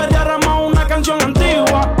 hizo que perreáramos una canción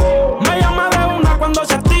antigua. Me llama de una cuando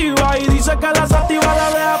se activa y dice que la sativa la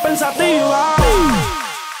deja pensativa.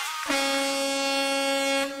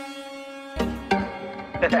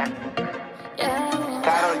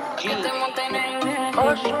 Karol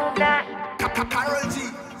G. Karol G.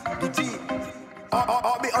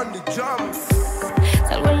 I'll be on the drums.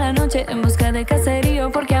 Salgo en la noche en busca de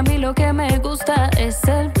caserío, porque a mí lo que me gusta es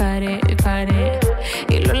el pare.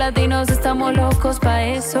 Y los latinos estamos locos pa'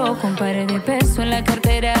 eso, con pare de peso en la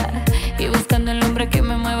cartera y buscando el hombre que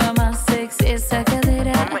me mueva más sexy esa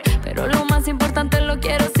cadera. Pero lo más importante lo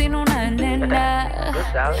quiero sin una nena,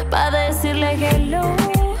 pa' decirle hello,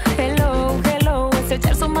 hello.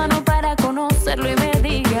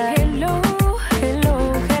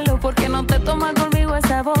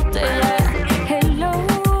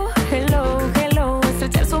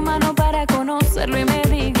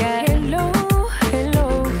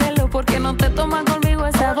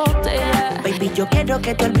 Yo quiero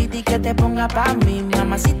que te olvides y que te ponga pa' mí.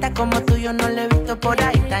 Mamacita como tú yo no la he visto por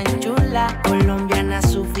ahí tan chula. Colombiana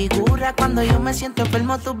su figura. Cuando yo me siento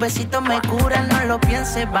enfermo tus besitos me curan. No lo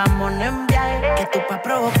pienses, vámonos en viaje. Que tú pa'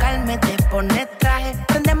 provocarme te pones traje.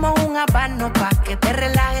 Prendemos un habano pa' que te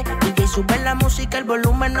relajes. DJ sube la música, el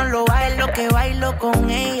volumen no lo bajes. Lo que bailo con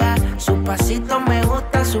ella. Sus pasitos me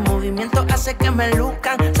gustan, su movimiento hace que me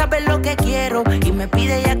luzcan. Sabe lo que quiero y me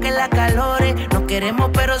pide ya que la calore. Nos queremos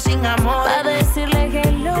pero sin amor. Pa' decirle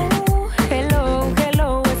hello, hello,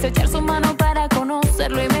 hello. Es echar su mano para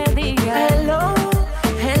conocerlo y me diga hello,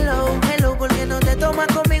 hello, hello. ¿Por qué no te tomas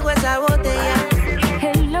conmigo esa botella?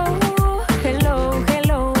 Hello, hello,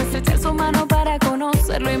 hello. Es echar su mano para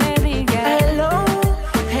conocerlo y me diga hello,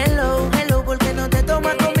 hello, hello. ¿Por qué no te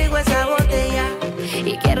tomas conmigo esa botella?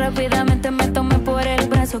 Y que rápidamente me tome por el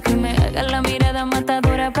brazo, que me haga la mirada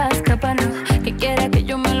matadora pa' escaparnos. Que quiera que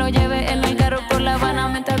yo me lo lleve en el carro por La Habana.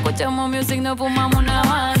 Mientras escuchamos music nos fumamos una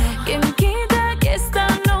mano. ¿Quién quita que esta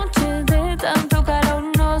noche de tanto calor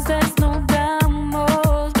nos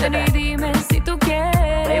desnudamos? Ven y dime si tú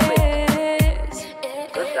quieres.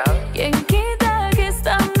 ¿Quién quita que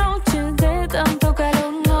esta noche de tanto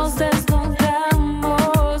calor nos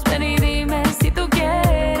desnudamos? Ven y dime si tú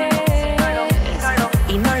quieres.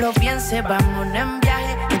 Y no lo pienses, vámonos en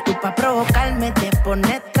viaje. Que tú pa' provocarme te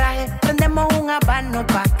pones traje. Prendemos un habano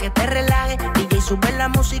pa' que te relajes. DJ sube la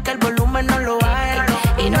música, el volumen no lo bajes.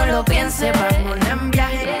 Y no lo pienses, vámonos en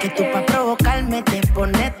viaje. Que tú pa' provocarme te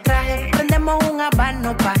pones traje. Prendemos un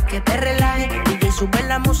habano pa' que te relajes. DJ sube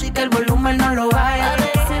la música, el volumen no lo bajes. A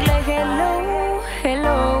decirle hello,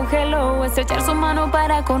 hello, hello. Es echar su mano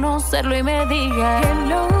para conocerlo y me diga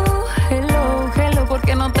hello, hello, hello. ¿Por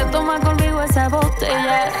qué no te tomas conmigo esa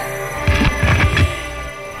botella?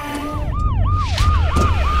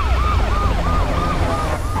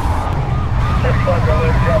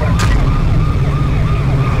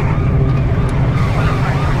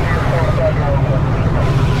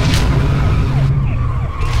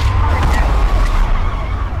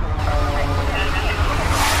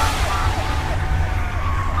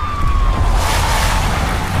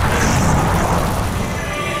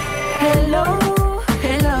 Hello,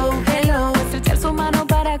 hello, hello. Es echar su mano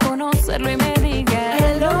para conocerlo y me diga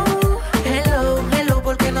hello, hello, hello.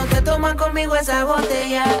 ¿Por qué no te tomas conmigo esa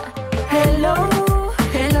botella? Hello,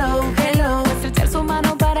 hello, hello. Es echar su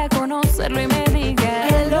mano para conocerlo y me diga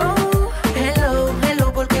hello, hello,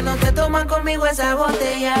 hello. ¿Por qué no te tomas conmigo esa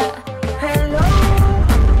botella?